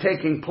say, is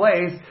taking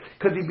place.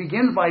 Because he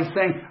begins by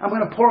saying, I'm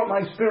going to pour out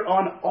my Spirit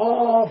on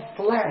all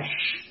flesh.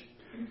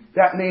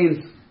 That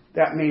means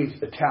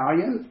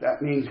Italians,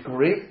 that means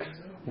Greeks,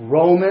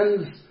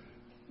 Romans,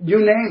 you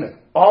name it.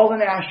 All the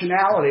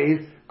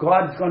nationalities,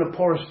 God's going to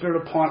pour His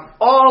Spirit upon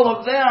all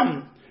of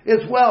them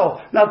as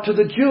well. Now to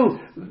the Jew,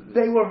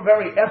 they were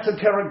very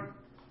esoteric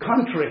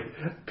country,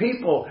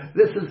 people.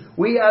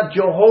 We are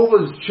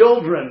Jehovah's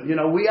children.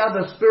 We are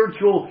the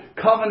spiritual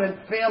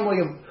covenant family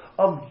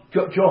of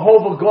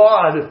Jehovah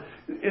God.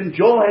 And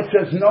Joel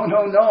says,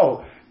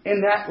 no.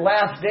 In that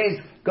last days,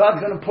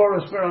 God's going to pour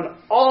His Spirit on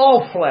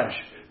all flesh.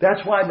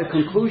 That's why the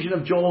conclusion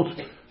of Joel's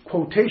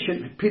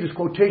quotation, Peter's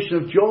quotation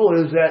of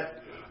Joel is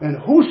that, and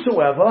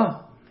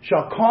whosoever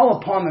shall call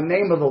upon the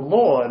name of the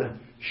Lord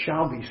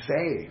shall be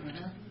saved.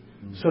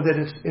 So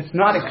that it's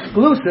not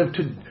exclusive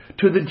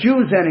to the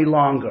Jews any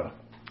longer.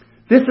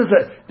 This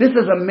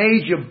is a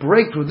major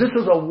breakthrough. This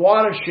is a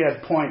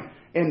watershed point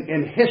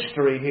in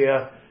history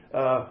here,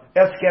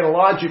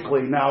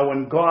 eschatologically now,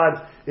 when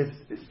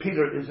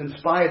Peter is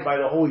inspired by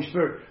the Holy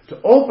Spirit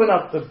to open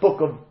up the book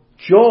of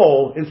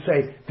Joel and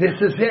say,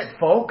 this is it,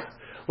 folks.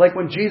 Like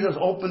when Jesus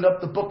opened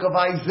up the book of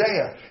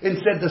Isaiah and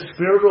said, the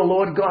Spirit of the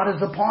Lord God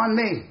is upon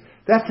me.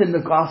 That's in the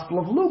Gospel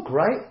of Luke,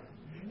 right?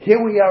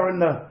 Here we are in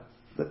the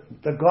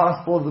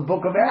Gospel of the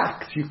book of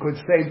Acts, you could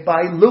say,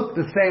 by Luke,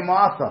 the same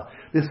author.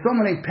 There's so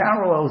many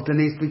parallels,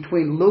 Denise,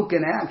 between Luke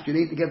and Acts. You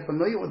need to get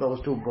familiar with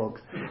those two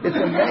books. It's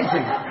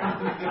amazing.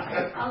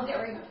 I'll get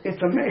rid of it.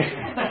 It's amazing.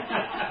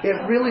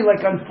 It really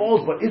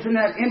unfolds, but isn't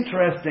that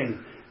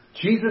interesting?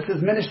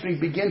 Jesus' ministry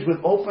begins with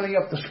opening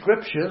up the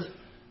Scriptures.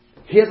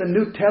 Here the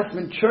New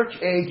Testament church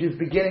age is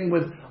beginning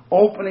with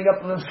opening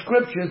up the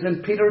Scriptures,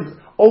 and Peter's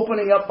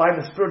opening up by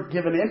the Spirit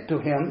given into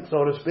him,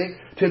 so to speak,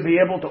 to be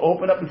able to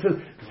open up and say,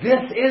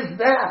 this is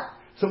that.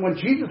 So when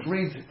Jesus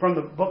reads from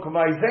the book of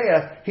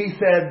Isaiah, he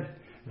said,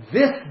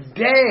 this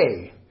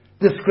day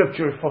the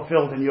Scripture is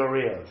fulfilled in your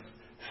ears.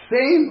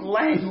 Same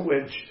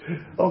language.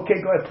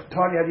 Okay, go ahead.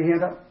 Todd, you have your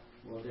hand up?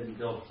 Well, didn't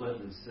Bill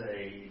Clinton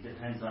say, it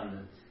depends on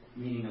the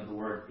meaning of the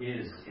word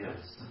is.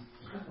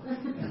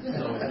 And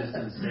so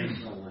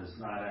dispensational is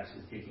not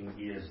actually taking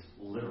is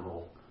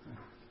literal.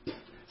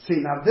 See,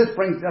 now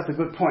that's a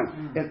good point.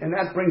 And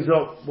that brings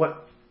out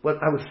what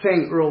I was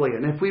saying earlier.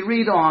 And if we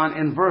read on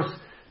in verse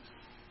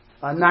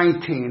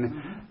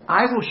 19,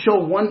 I will show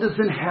wonders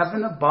in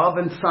heaven above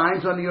and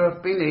signs on the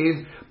earth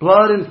beneath,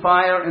 blood and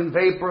fire and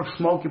vapor of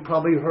smoke. You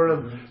probably heard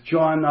of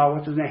John,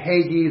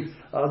 Hagee's,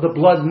 the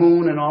blood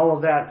moon and all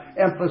of that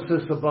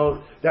emphasis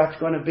about that's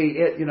going to be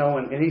it,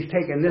 and he's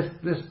taken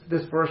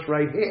this verse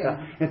right here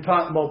and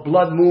talking about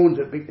blood moons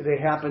that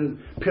they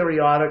happen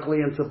periodically,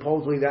 and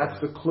supposedly that's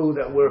the clue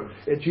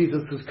that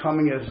Jesus is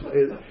coming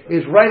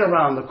is right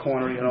around the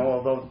corner,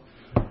 although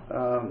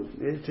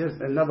it's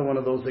just another one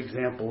of those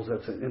examples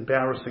that's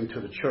embarrassing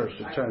to the church,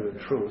 to tell you the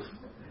truth.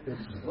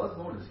 Blood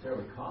moon is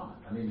fairly common.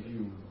 I mean, if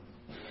you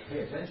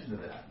pay attention to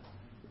that,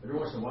 every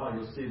once in a while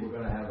you'll see we're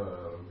going to have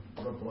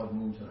a blood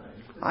moon tonight.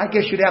 I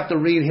guess you'd have to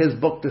read his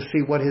book to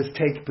see what his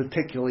take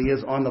particularly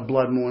is on the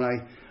blood moon.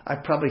 I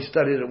probably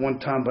studied it one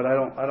time, but I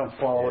don't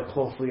follow it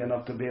closely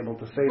enough to be able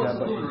to say that. It's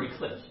a lunar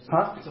eclipse.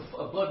 Huh?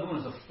 A blood moon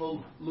is a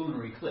full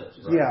lunar eclipse.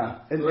 Right? Yeah,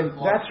 and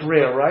that's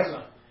rare,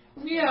 right?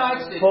 Yeah,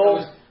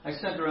 I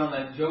sent around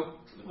that joke.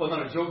 Well,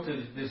 not a joke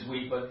this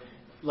week, but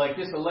like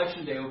this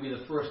election day will be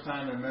the first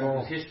time in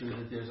America's history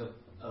that there's a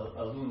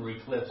lunar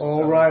eclipse.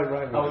 Oh, right.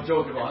 I was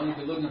joking about it. You'd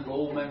be looking for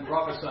old men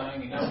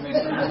prophesying and young men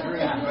dreaming,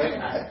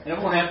 right? And it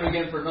won't happen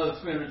again for another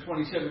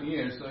 327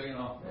 years, so,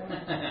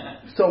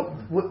 So,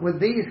 with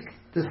these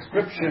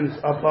descriptions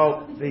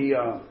about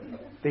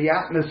the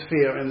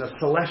atmosphere and the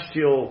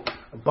celestial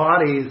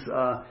bodies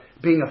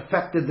being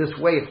affected this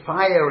way,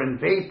 fire and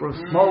vapor of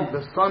smoke,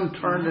 the sun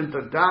turned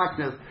into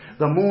darkness,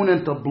 the moon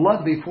into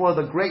blood before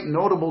the great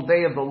notable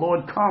day of the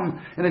Lord come,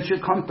 and it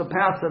should come to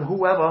pass that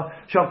whoever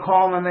shall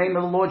call on the name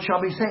of the Lord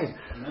shall be saved.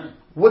 Amen.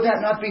 Would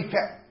that not be,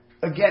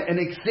 again, an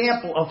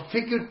example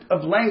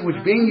of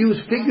language being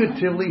used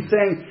figuratively,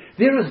 saying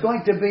there is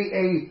going to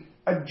be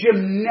a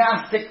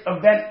gymnastic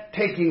event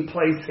taking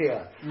place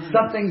here.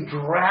 Something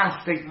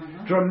drastic,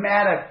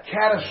 dramatic,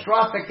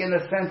 catastrophic in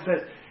the sense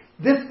that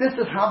this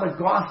is how the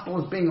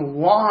gospel is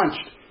being launched,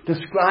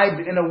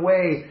 described in a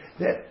way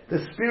that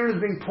the Spirit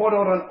is being poured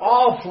out on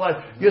all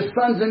flesh. Your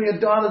sons and your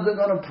daughters are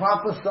going to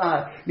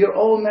prophesy. Your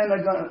old men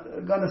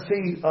are going to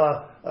see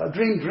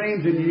dream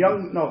dreams, and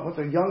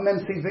young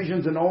men see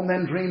visions, and old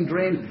men dream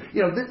dreams.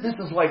 This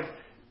is like,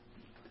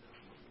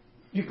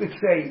 you could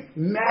say,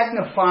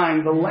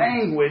 magnifying the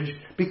language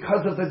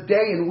because of the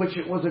day in which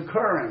it was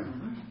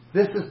occurring.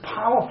 This is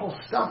powerful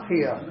stuff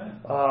here.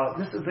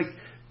 This is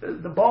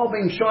the ball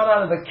being shot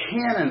out of the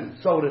cannon,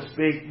 so to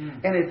speak,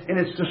 and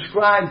it's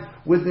described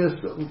with this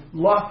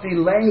lofty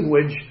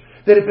language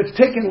that if it's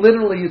taken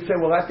literally, you'd say,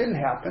 well, that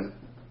didn't happen.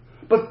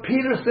 But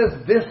Peter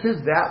says this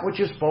is that which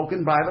is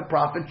spoken by the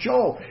prophet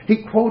Joel.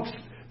 He quotes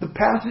the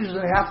passages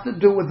that have to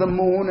do with the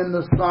moon and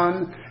the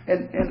sun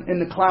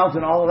and the clouds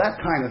and all of that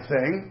kind of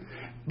thing.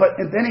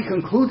 And then he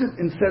concludes it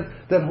and says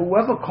that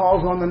whoever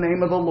calls on the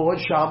name of the Lord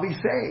shall be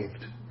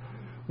saved.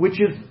 Which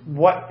is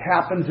what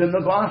happens in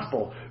the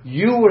gospel.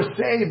 You were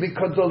saved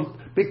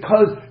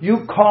because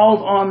you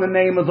called on the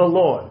name of the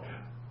Lord.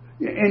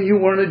 And you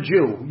weren't a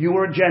Jew. You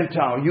were a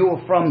Gentile. You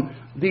were from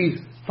these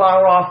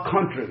far off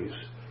countries.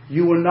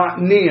 You were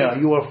not near.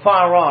 You were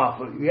far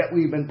off. Yet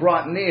we've been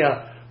brought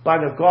near by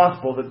the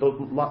gospel, that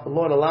the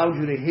Lord allows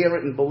you to hear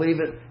it and believe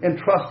it and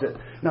trust it.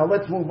 Now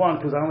let's move on,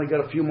 because I only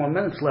got a few more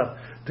minutes left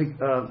to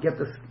get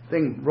this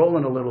thing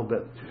rolling a little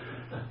bit.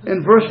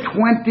 In verse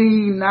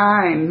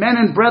 29, men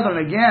and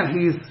brethren, again,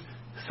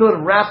 he's sort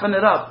of wrapping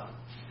it up.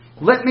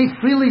 Let me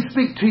freely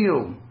speak to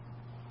you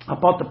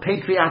about the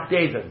patriarch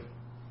David.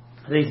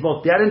 That he's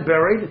both dead and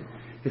buried.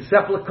 His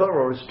sepulchre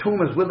or his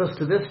tomb is with us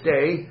to this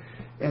day.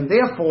 And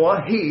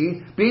therefore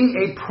he, being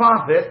a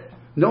prophet,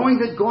 knowing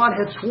that God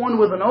had sworn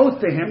with an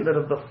oath to him that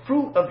of the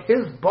fruit of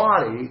his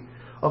body,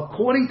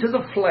 according to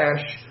the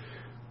flesh,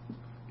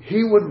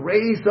 he would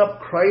raise up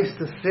Christ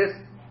to sit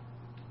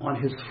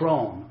on his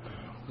throne.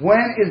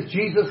 When is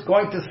Jesus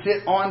going to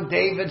sit on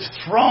David's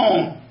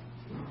throne?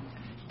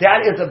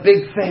 That is a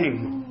big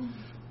thing.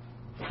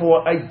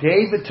 For a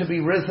David to be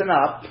risen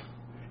up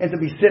and to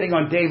be sitting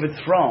on David's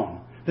throne.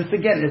 This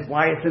again is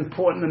why it's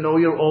important to know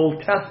your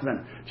Old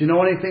Testament. Do you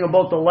know anything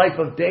about the life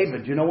of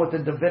David? Do you know what the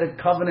Davidic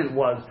covenant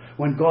was?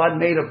 When God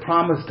made a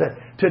promise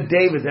to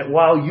David that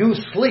while you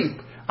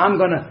sleep, I'm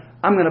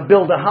gonna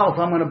build a house,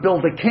 I'm gonna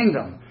build a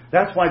kingdom.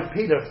 That's why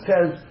Peter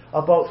says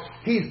about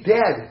he's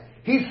dead.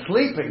 He's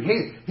sleeping.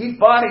 His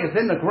body is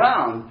in the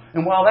ground.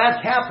 And while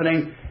that's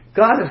happening,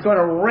 God is going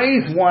to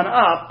raise one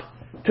up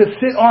to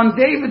sit on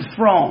David's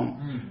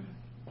throne.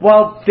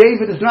 While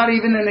David is not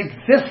even in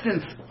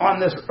existence on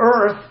this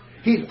earth,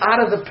 he's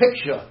out of the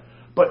picture.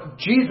 But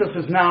Jesus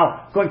is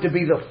now going to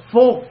be the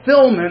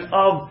fulfillment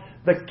of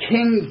the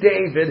King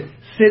David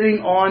sitting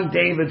on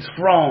David's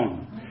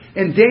throne.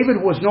 And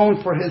David was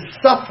known for his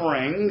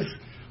sufferings,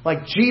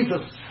 like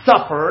Jesus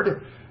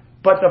suffered,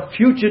 but the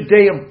future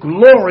day of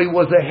glory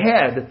was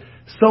ahead.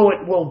 So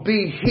it will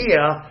be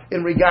here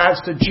in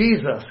regards to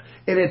Jesus.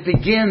 And it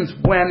begins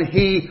when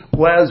he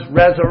was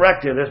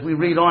resurrected, as we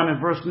read on in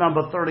verse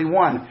number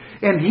 31.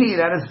 And he,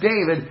 that is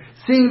David,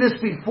 seeing this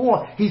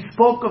before, he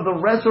spoke of the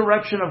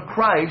resurrection of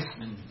Christ,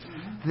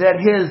 that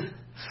his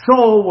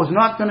soul was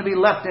not going to be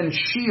left in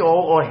Sheol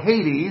or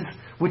Hades,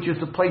 which is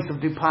the place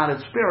of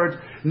departed spirits.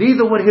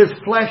 Neither would his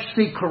flesh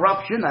see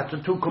corruption. That's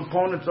the two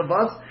components of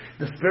us,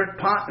 the spirit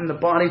part and the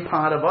body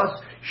part of us.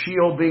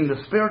 Sheol being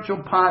the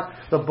spiritual part,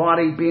 the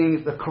body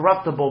being the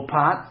corruptible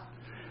part.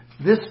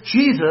 This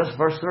Jesus,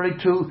 verse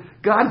 32,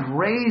 God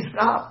raised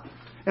up.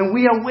 And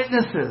we are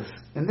witnesses.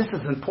 And this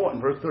is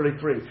important, verse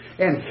 33.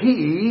 And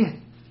he,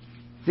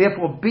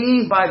 therefore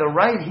being by the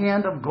right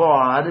hand of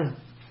God,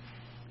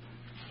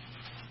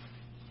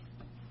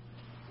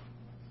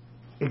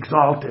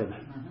 exalted,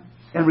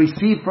 and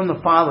received from the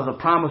Father the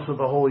promise of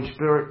the Holy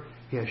Spirit,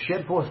 he has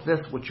shed forth this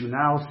which you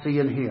now see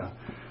and hear.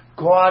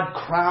 God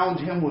crowned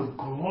him with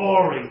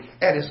glory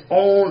at his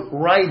own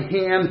right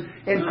hand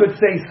and could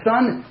say,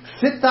 Son,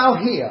 sit thou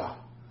here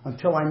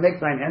until I make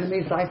thine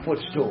enemies thy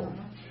footstool.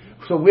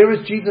 So where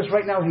is Jesus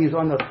right now? He's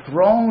on the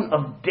throne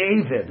of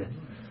David.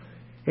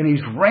 And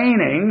he's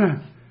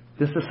reigning.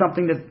 This is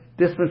something that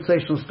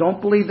dispensationalists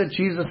don't believe, that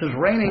Jesus is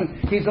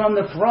reigning. He's on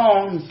the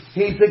throne.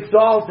 He's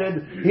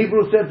exalted.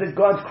 Hebrews says that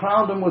God's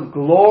crowned him with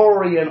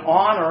glory and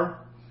honor.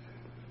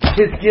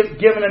 He's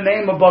given a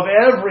name above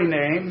every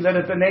name, that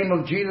at the name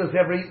of Jesus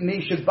every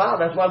knee should bow.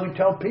 That's why we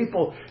tell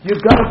people,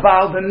 you've got to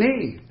bow the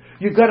knee.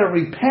 You've got to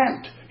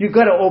repent. You've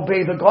got to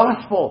obey the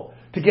gospel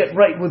to get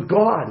right with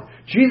God.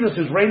 Jesus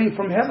is reigning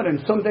from heaven, and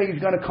someday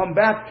he's going to come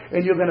back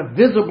and you're going to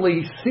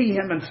visibly see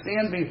him and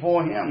stand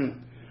before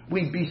him.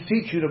 We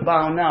beseech you to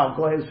bow now.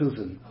 Go ahead,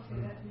 Susan.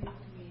 Okay, that makes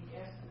me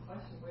ask the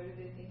question, where do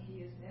they think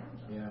he is now?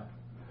 Yeah.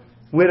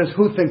 Where does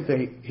who think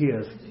he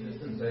is?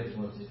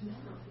 Dispensationalists.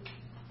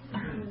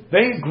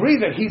 They agree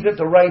that he's at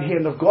the right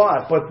hand of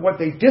God, but what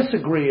they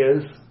disagree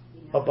is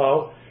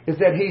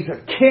that he's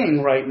a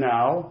king right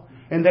now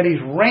and that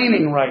he's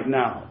reigning right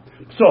now.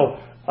 So,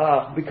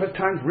 because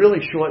time's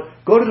really short,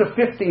 go to the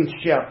 15th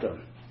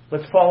chapter.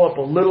 Let's follow up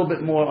a little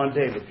bit more on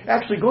David.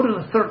 Actually, go to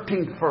the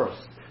 13th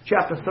first.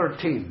 Chapter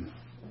 13.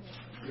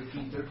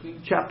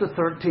 Chapter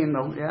 13,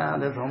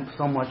 there's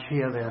so much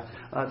here there.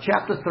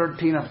 Chapter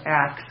 13 of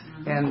Acts,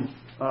 and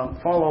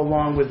follow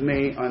along with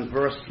me on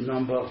verse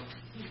number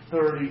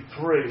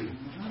 33.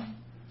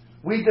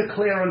 We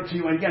declare unto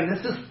you, and again,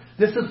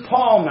 this is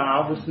Paul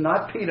now. This is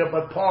not Peter,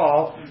 but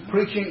Paul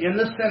preaching in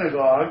the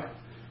synagogue.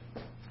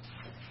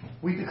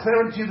 We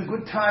declare unto you the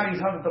good tidings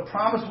how that the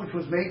promise which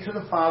was made to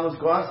the fathers,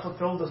 God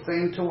fulfilled the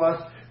same to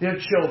us, their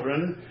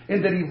children,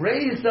 in that he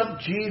raised up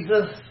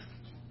Jesus.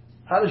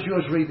 How does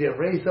yours read there?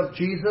 Raised up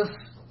Jesus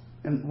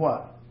and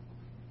what?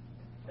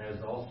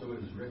 As also it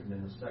is written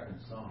in the second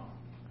psalm.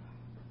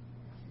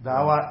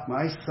 Thou art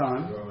my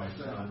son. You are my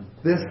son.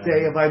 This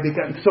day have I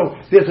begotten. So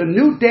there's a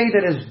new day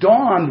that has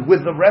dawned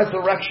with the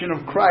resurrection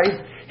of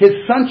Christ. His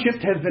sonship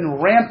has been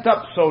ramped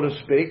up, so to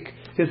speak.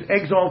 His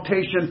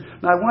exaltation.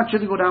 Now I want you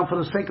to go down for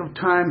the sake of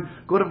time.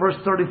 Go to verse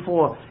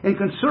 34. And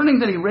concerning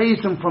that he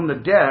raised him from the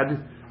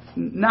dead,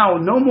 now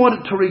no more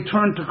to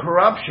return to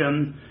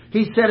corruption,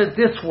 he said it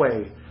this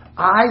way: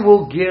 I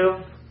will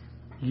give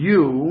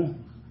you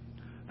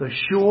the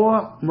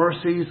sure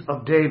mercies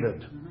of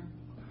David.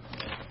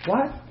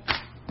 What?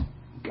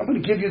 I'm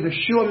going to give you the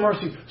sure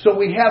mercy. So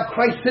we have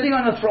Christ sitting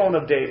on the throne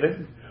of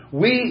David.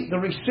 We, the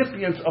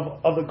recipients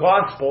of the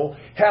gospel,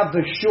 have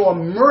the sure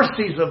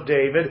mercies of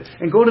David.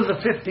 And go to the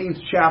 15th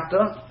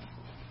chapter.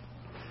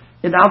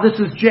 And now this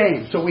is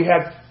James. So we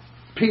had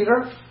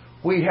Peter,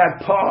 we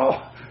had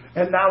Paul,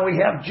 and now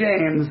we have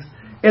James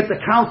at the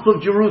Council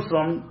of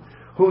Jerusalem,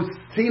 who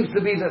seems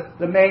to be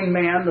the main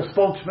man, the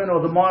spokesman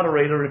or the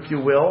moderator, if you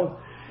will.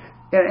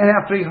 And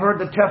after he heard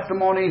the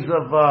testimonies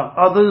of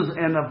others,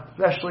 and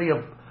especially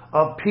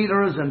of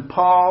Peter's and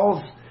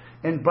Paul's,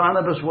 and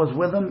Barnabas was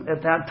with him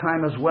at that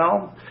time as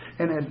well.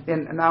 And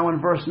now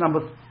in verse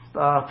number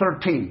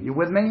 13, you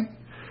with me?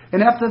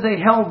 And after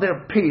they held their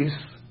peace,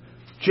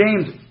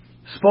 James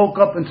spoke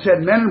up and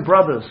said, Men and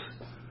brothers,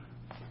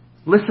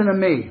 listen to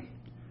me.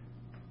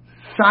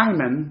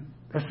 Simon,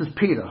 this is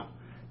Peter,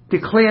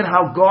 declared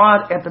how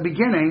God at the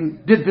beginning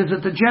did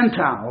visit the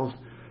Gentiles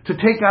to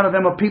take out of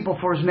them a people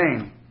for his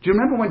name. Do you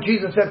remember when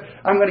Jesus said,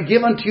 I'm going to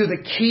give unto you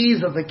the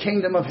keys of the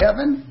kingdom of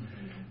heaven?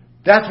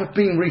 That's what's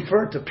being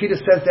referred to. Peter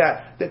says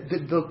that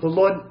the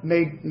Lord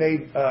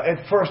made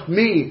at first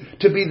me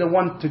to be the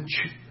one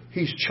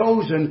He's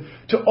chosen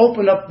to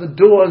open up the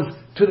doors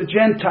to the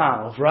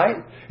Gentiles, right?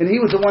 And he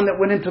was the one that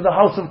went into the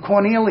house of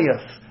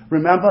Cornelius,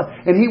 remember?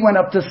 And he went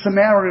up to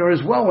Samaria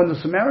as well when the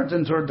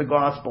Samaritans heard the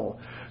gospel.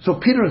 So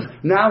Peter is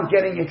now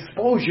getting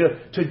exposure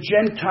to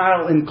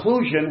Gentile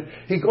inclusion.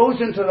 He goes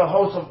into the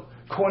house of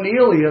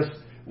Cornelius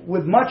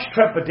with much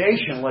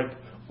trepidation, like,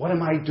 what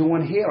am I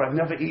doing here? I've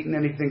never eaten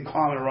anything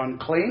common or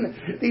unclean.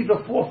 These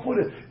are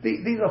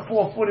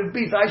four-footed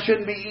beasts. I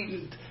shouldn't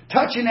be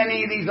touching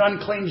any of these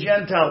unclean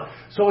Gentiles.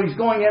 So he's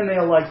going in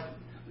there like,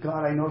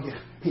 God, I know you.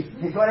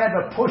 He's going to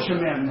have to push him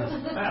in.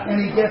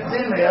 And he gets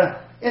in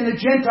there, and the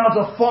Gentiles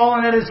are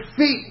falling at his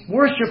feet,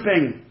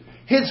 worshiping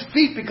his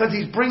feet because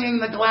he's bringing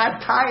the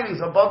glad tidings,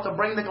 about to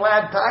bring the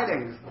glad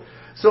tidings.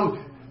 So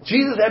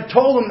Jesus had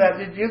told them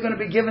that you're going to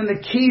be given the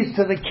keys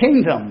to the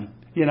kingdom.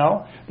 You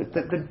know,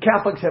 the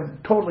Catholics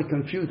have totally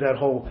confused that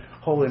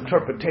whole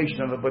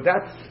interpretation of it, but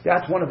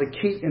that's one of the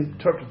key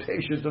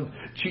interpretations of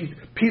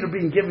Peter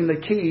being given the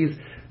keys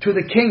to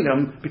the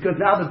kingdom, because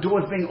now the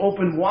door is being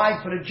opened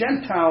wide for the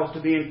Gentiles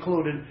to be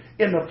included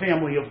in the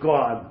family of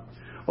God.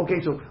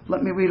 Okay, so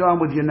let me read on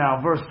with you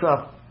now, verse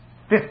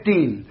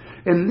 15.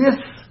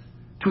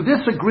 To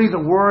this agree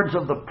the words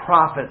of the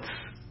prophets.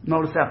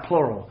 Notice that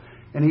plural.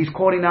 And he's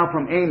quoting now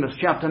from Amos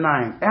chapter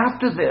 9.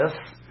 After this,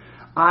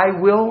 I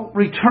will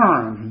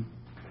return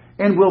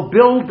and will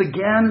build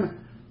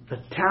again the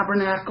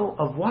tabernacle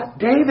of what?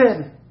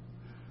 David,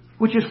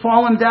 which is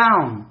fallen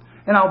down.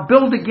 And I'll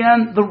build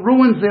again the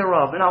ruins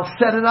thereof, and I'll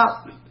set it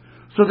up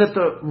so that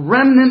the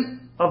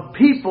remnant of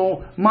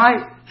people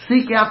might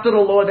seek after the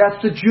Lord.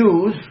 That's the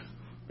Jews,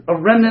 a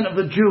remnant of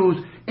the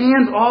Jews,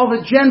 and all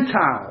the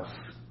Gentiles,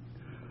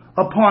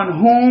 upon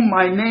whom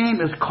my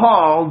name is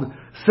called,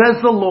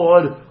 says the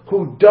Lord,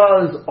 who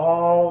does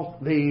all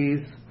these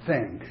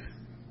things.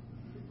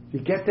 You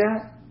get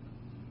that?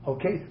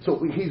 Okay,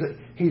 so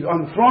he's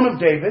on the throne of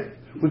David.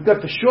 We've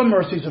got the sure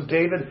mercies of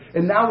David,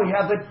 and now we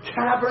have the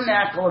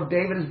tabernacle of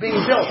David is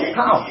being built.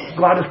 How?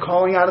 God is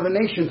calling out of the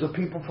nations of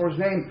people for his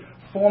name,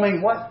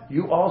 forming what?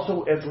 You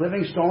also, as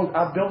living stones,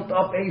 are built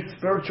up a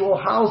spiritual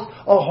house,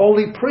 a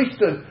holy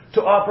priesthood,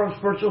 to offer a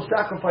spiritual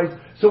sacrifice.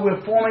 So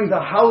we're forming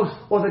the house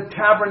or the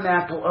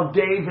tabernacle of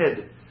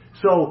David.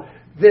 So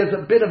there's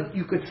a bit of,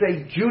 you could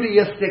say,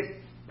 Judaistic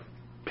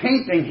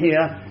painting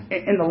here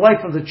in the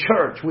life of the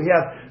church. We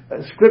have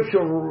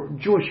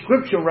Jewish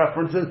scripture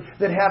references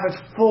that have its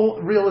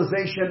full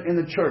realization in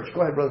the church.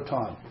 Go ahead, Brother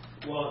Todd.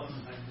 Well,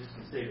 I'm just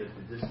going to say that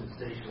the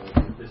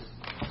dispensational, this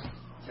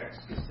text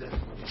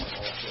specifically, is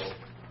also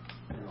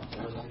in a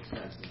holistic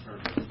sense in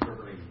terms of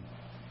interpreting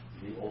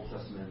the Old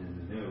Testament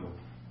and the New,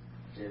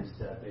 is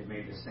that they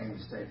made the same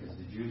mistake as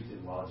the Jews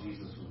did while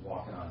Jesus was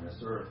walking on this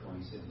earth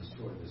when he said,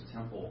 destroy this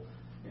temple,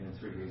 and in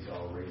 3 days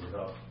I'll raise it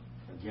up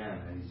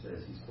again. And he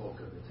says he spoke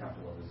of the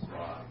temple of his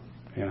body.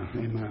 Yeah,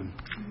 amen.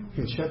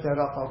 You can shut that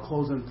up. I'll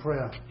close in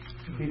prayer.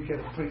 He's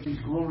going to preach these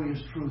glorious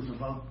truths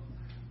about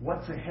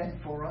what's ahead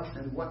for us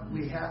and what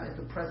we have at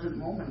the present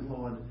moment,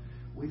 Lord.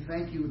 We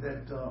thank you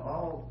that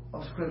all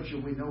of Scripture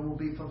we know will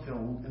be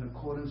fulfilled in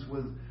accordance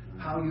with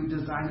how you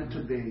design it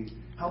to be.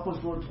 Help us,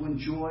 Lord, to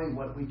enjoy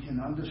what we can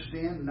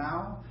understand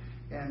now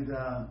and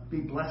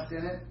be blessed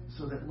in it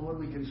so that, Lord,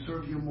 we can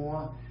serve you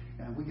more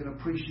and we can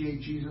appreciate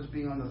Jesus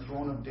being on the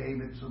throne of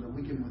David so that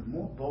we can, with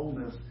more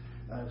boldness,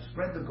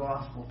 spread the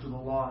gospel to the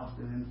lost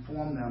and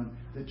inform them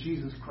that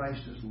Jesus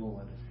Christ is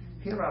Lord.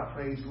 Hear our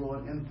praise,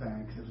 Lord, and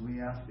thanks as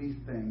we ask these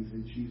things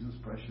in Jesus'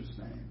 precious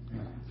name.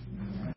 Amen.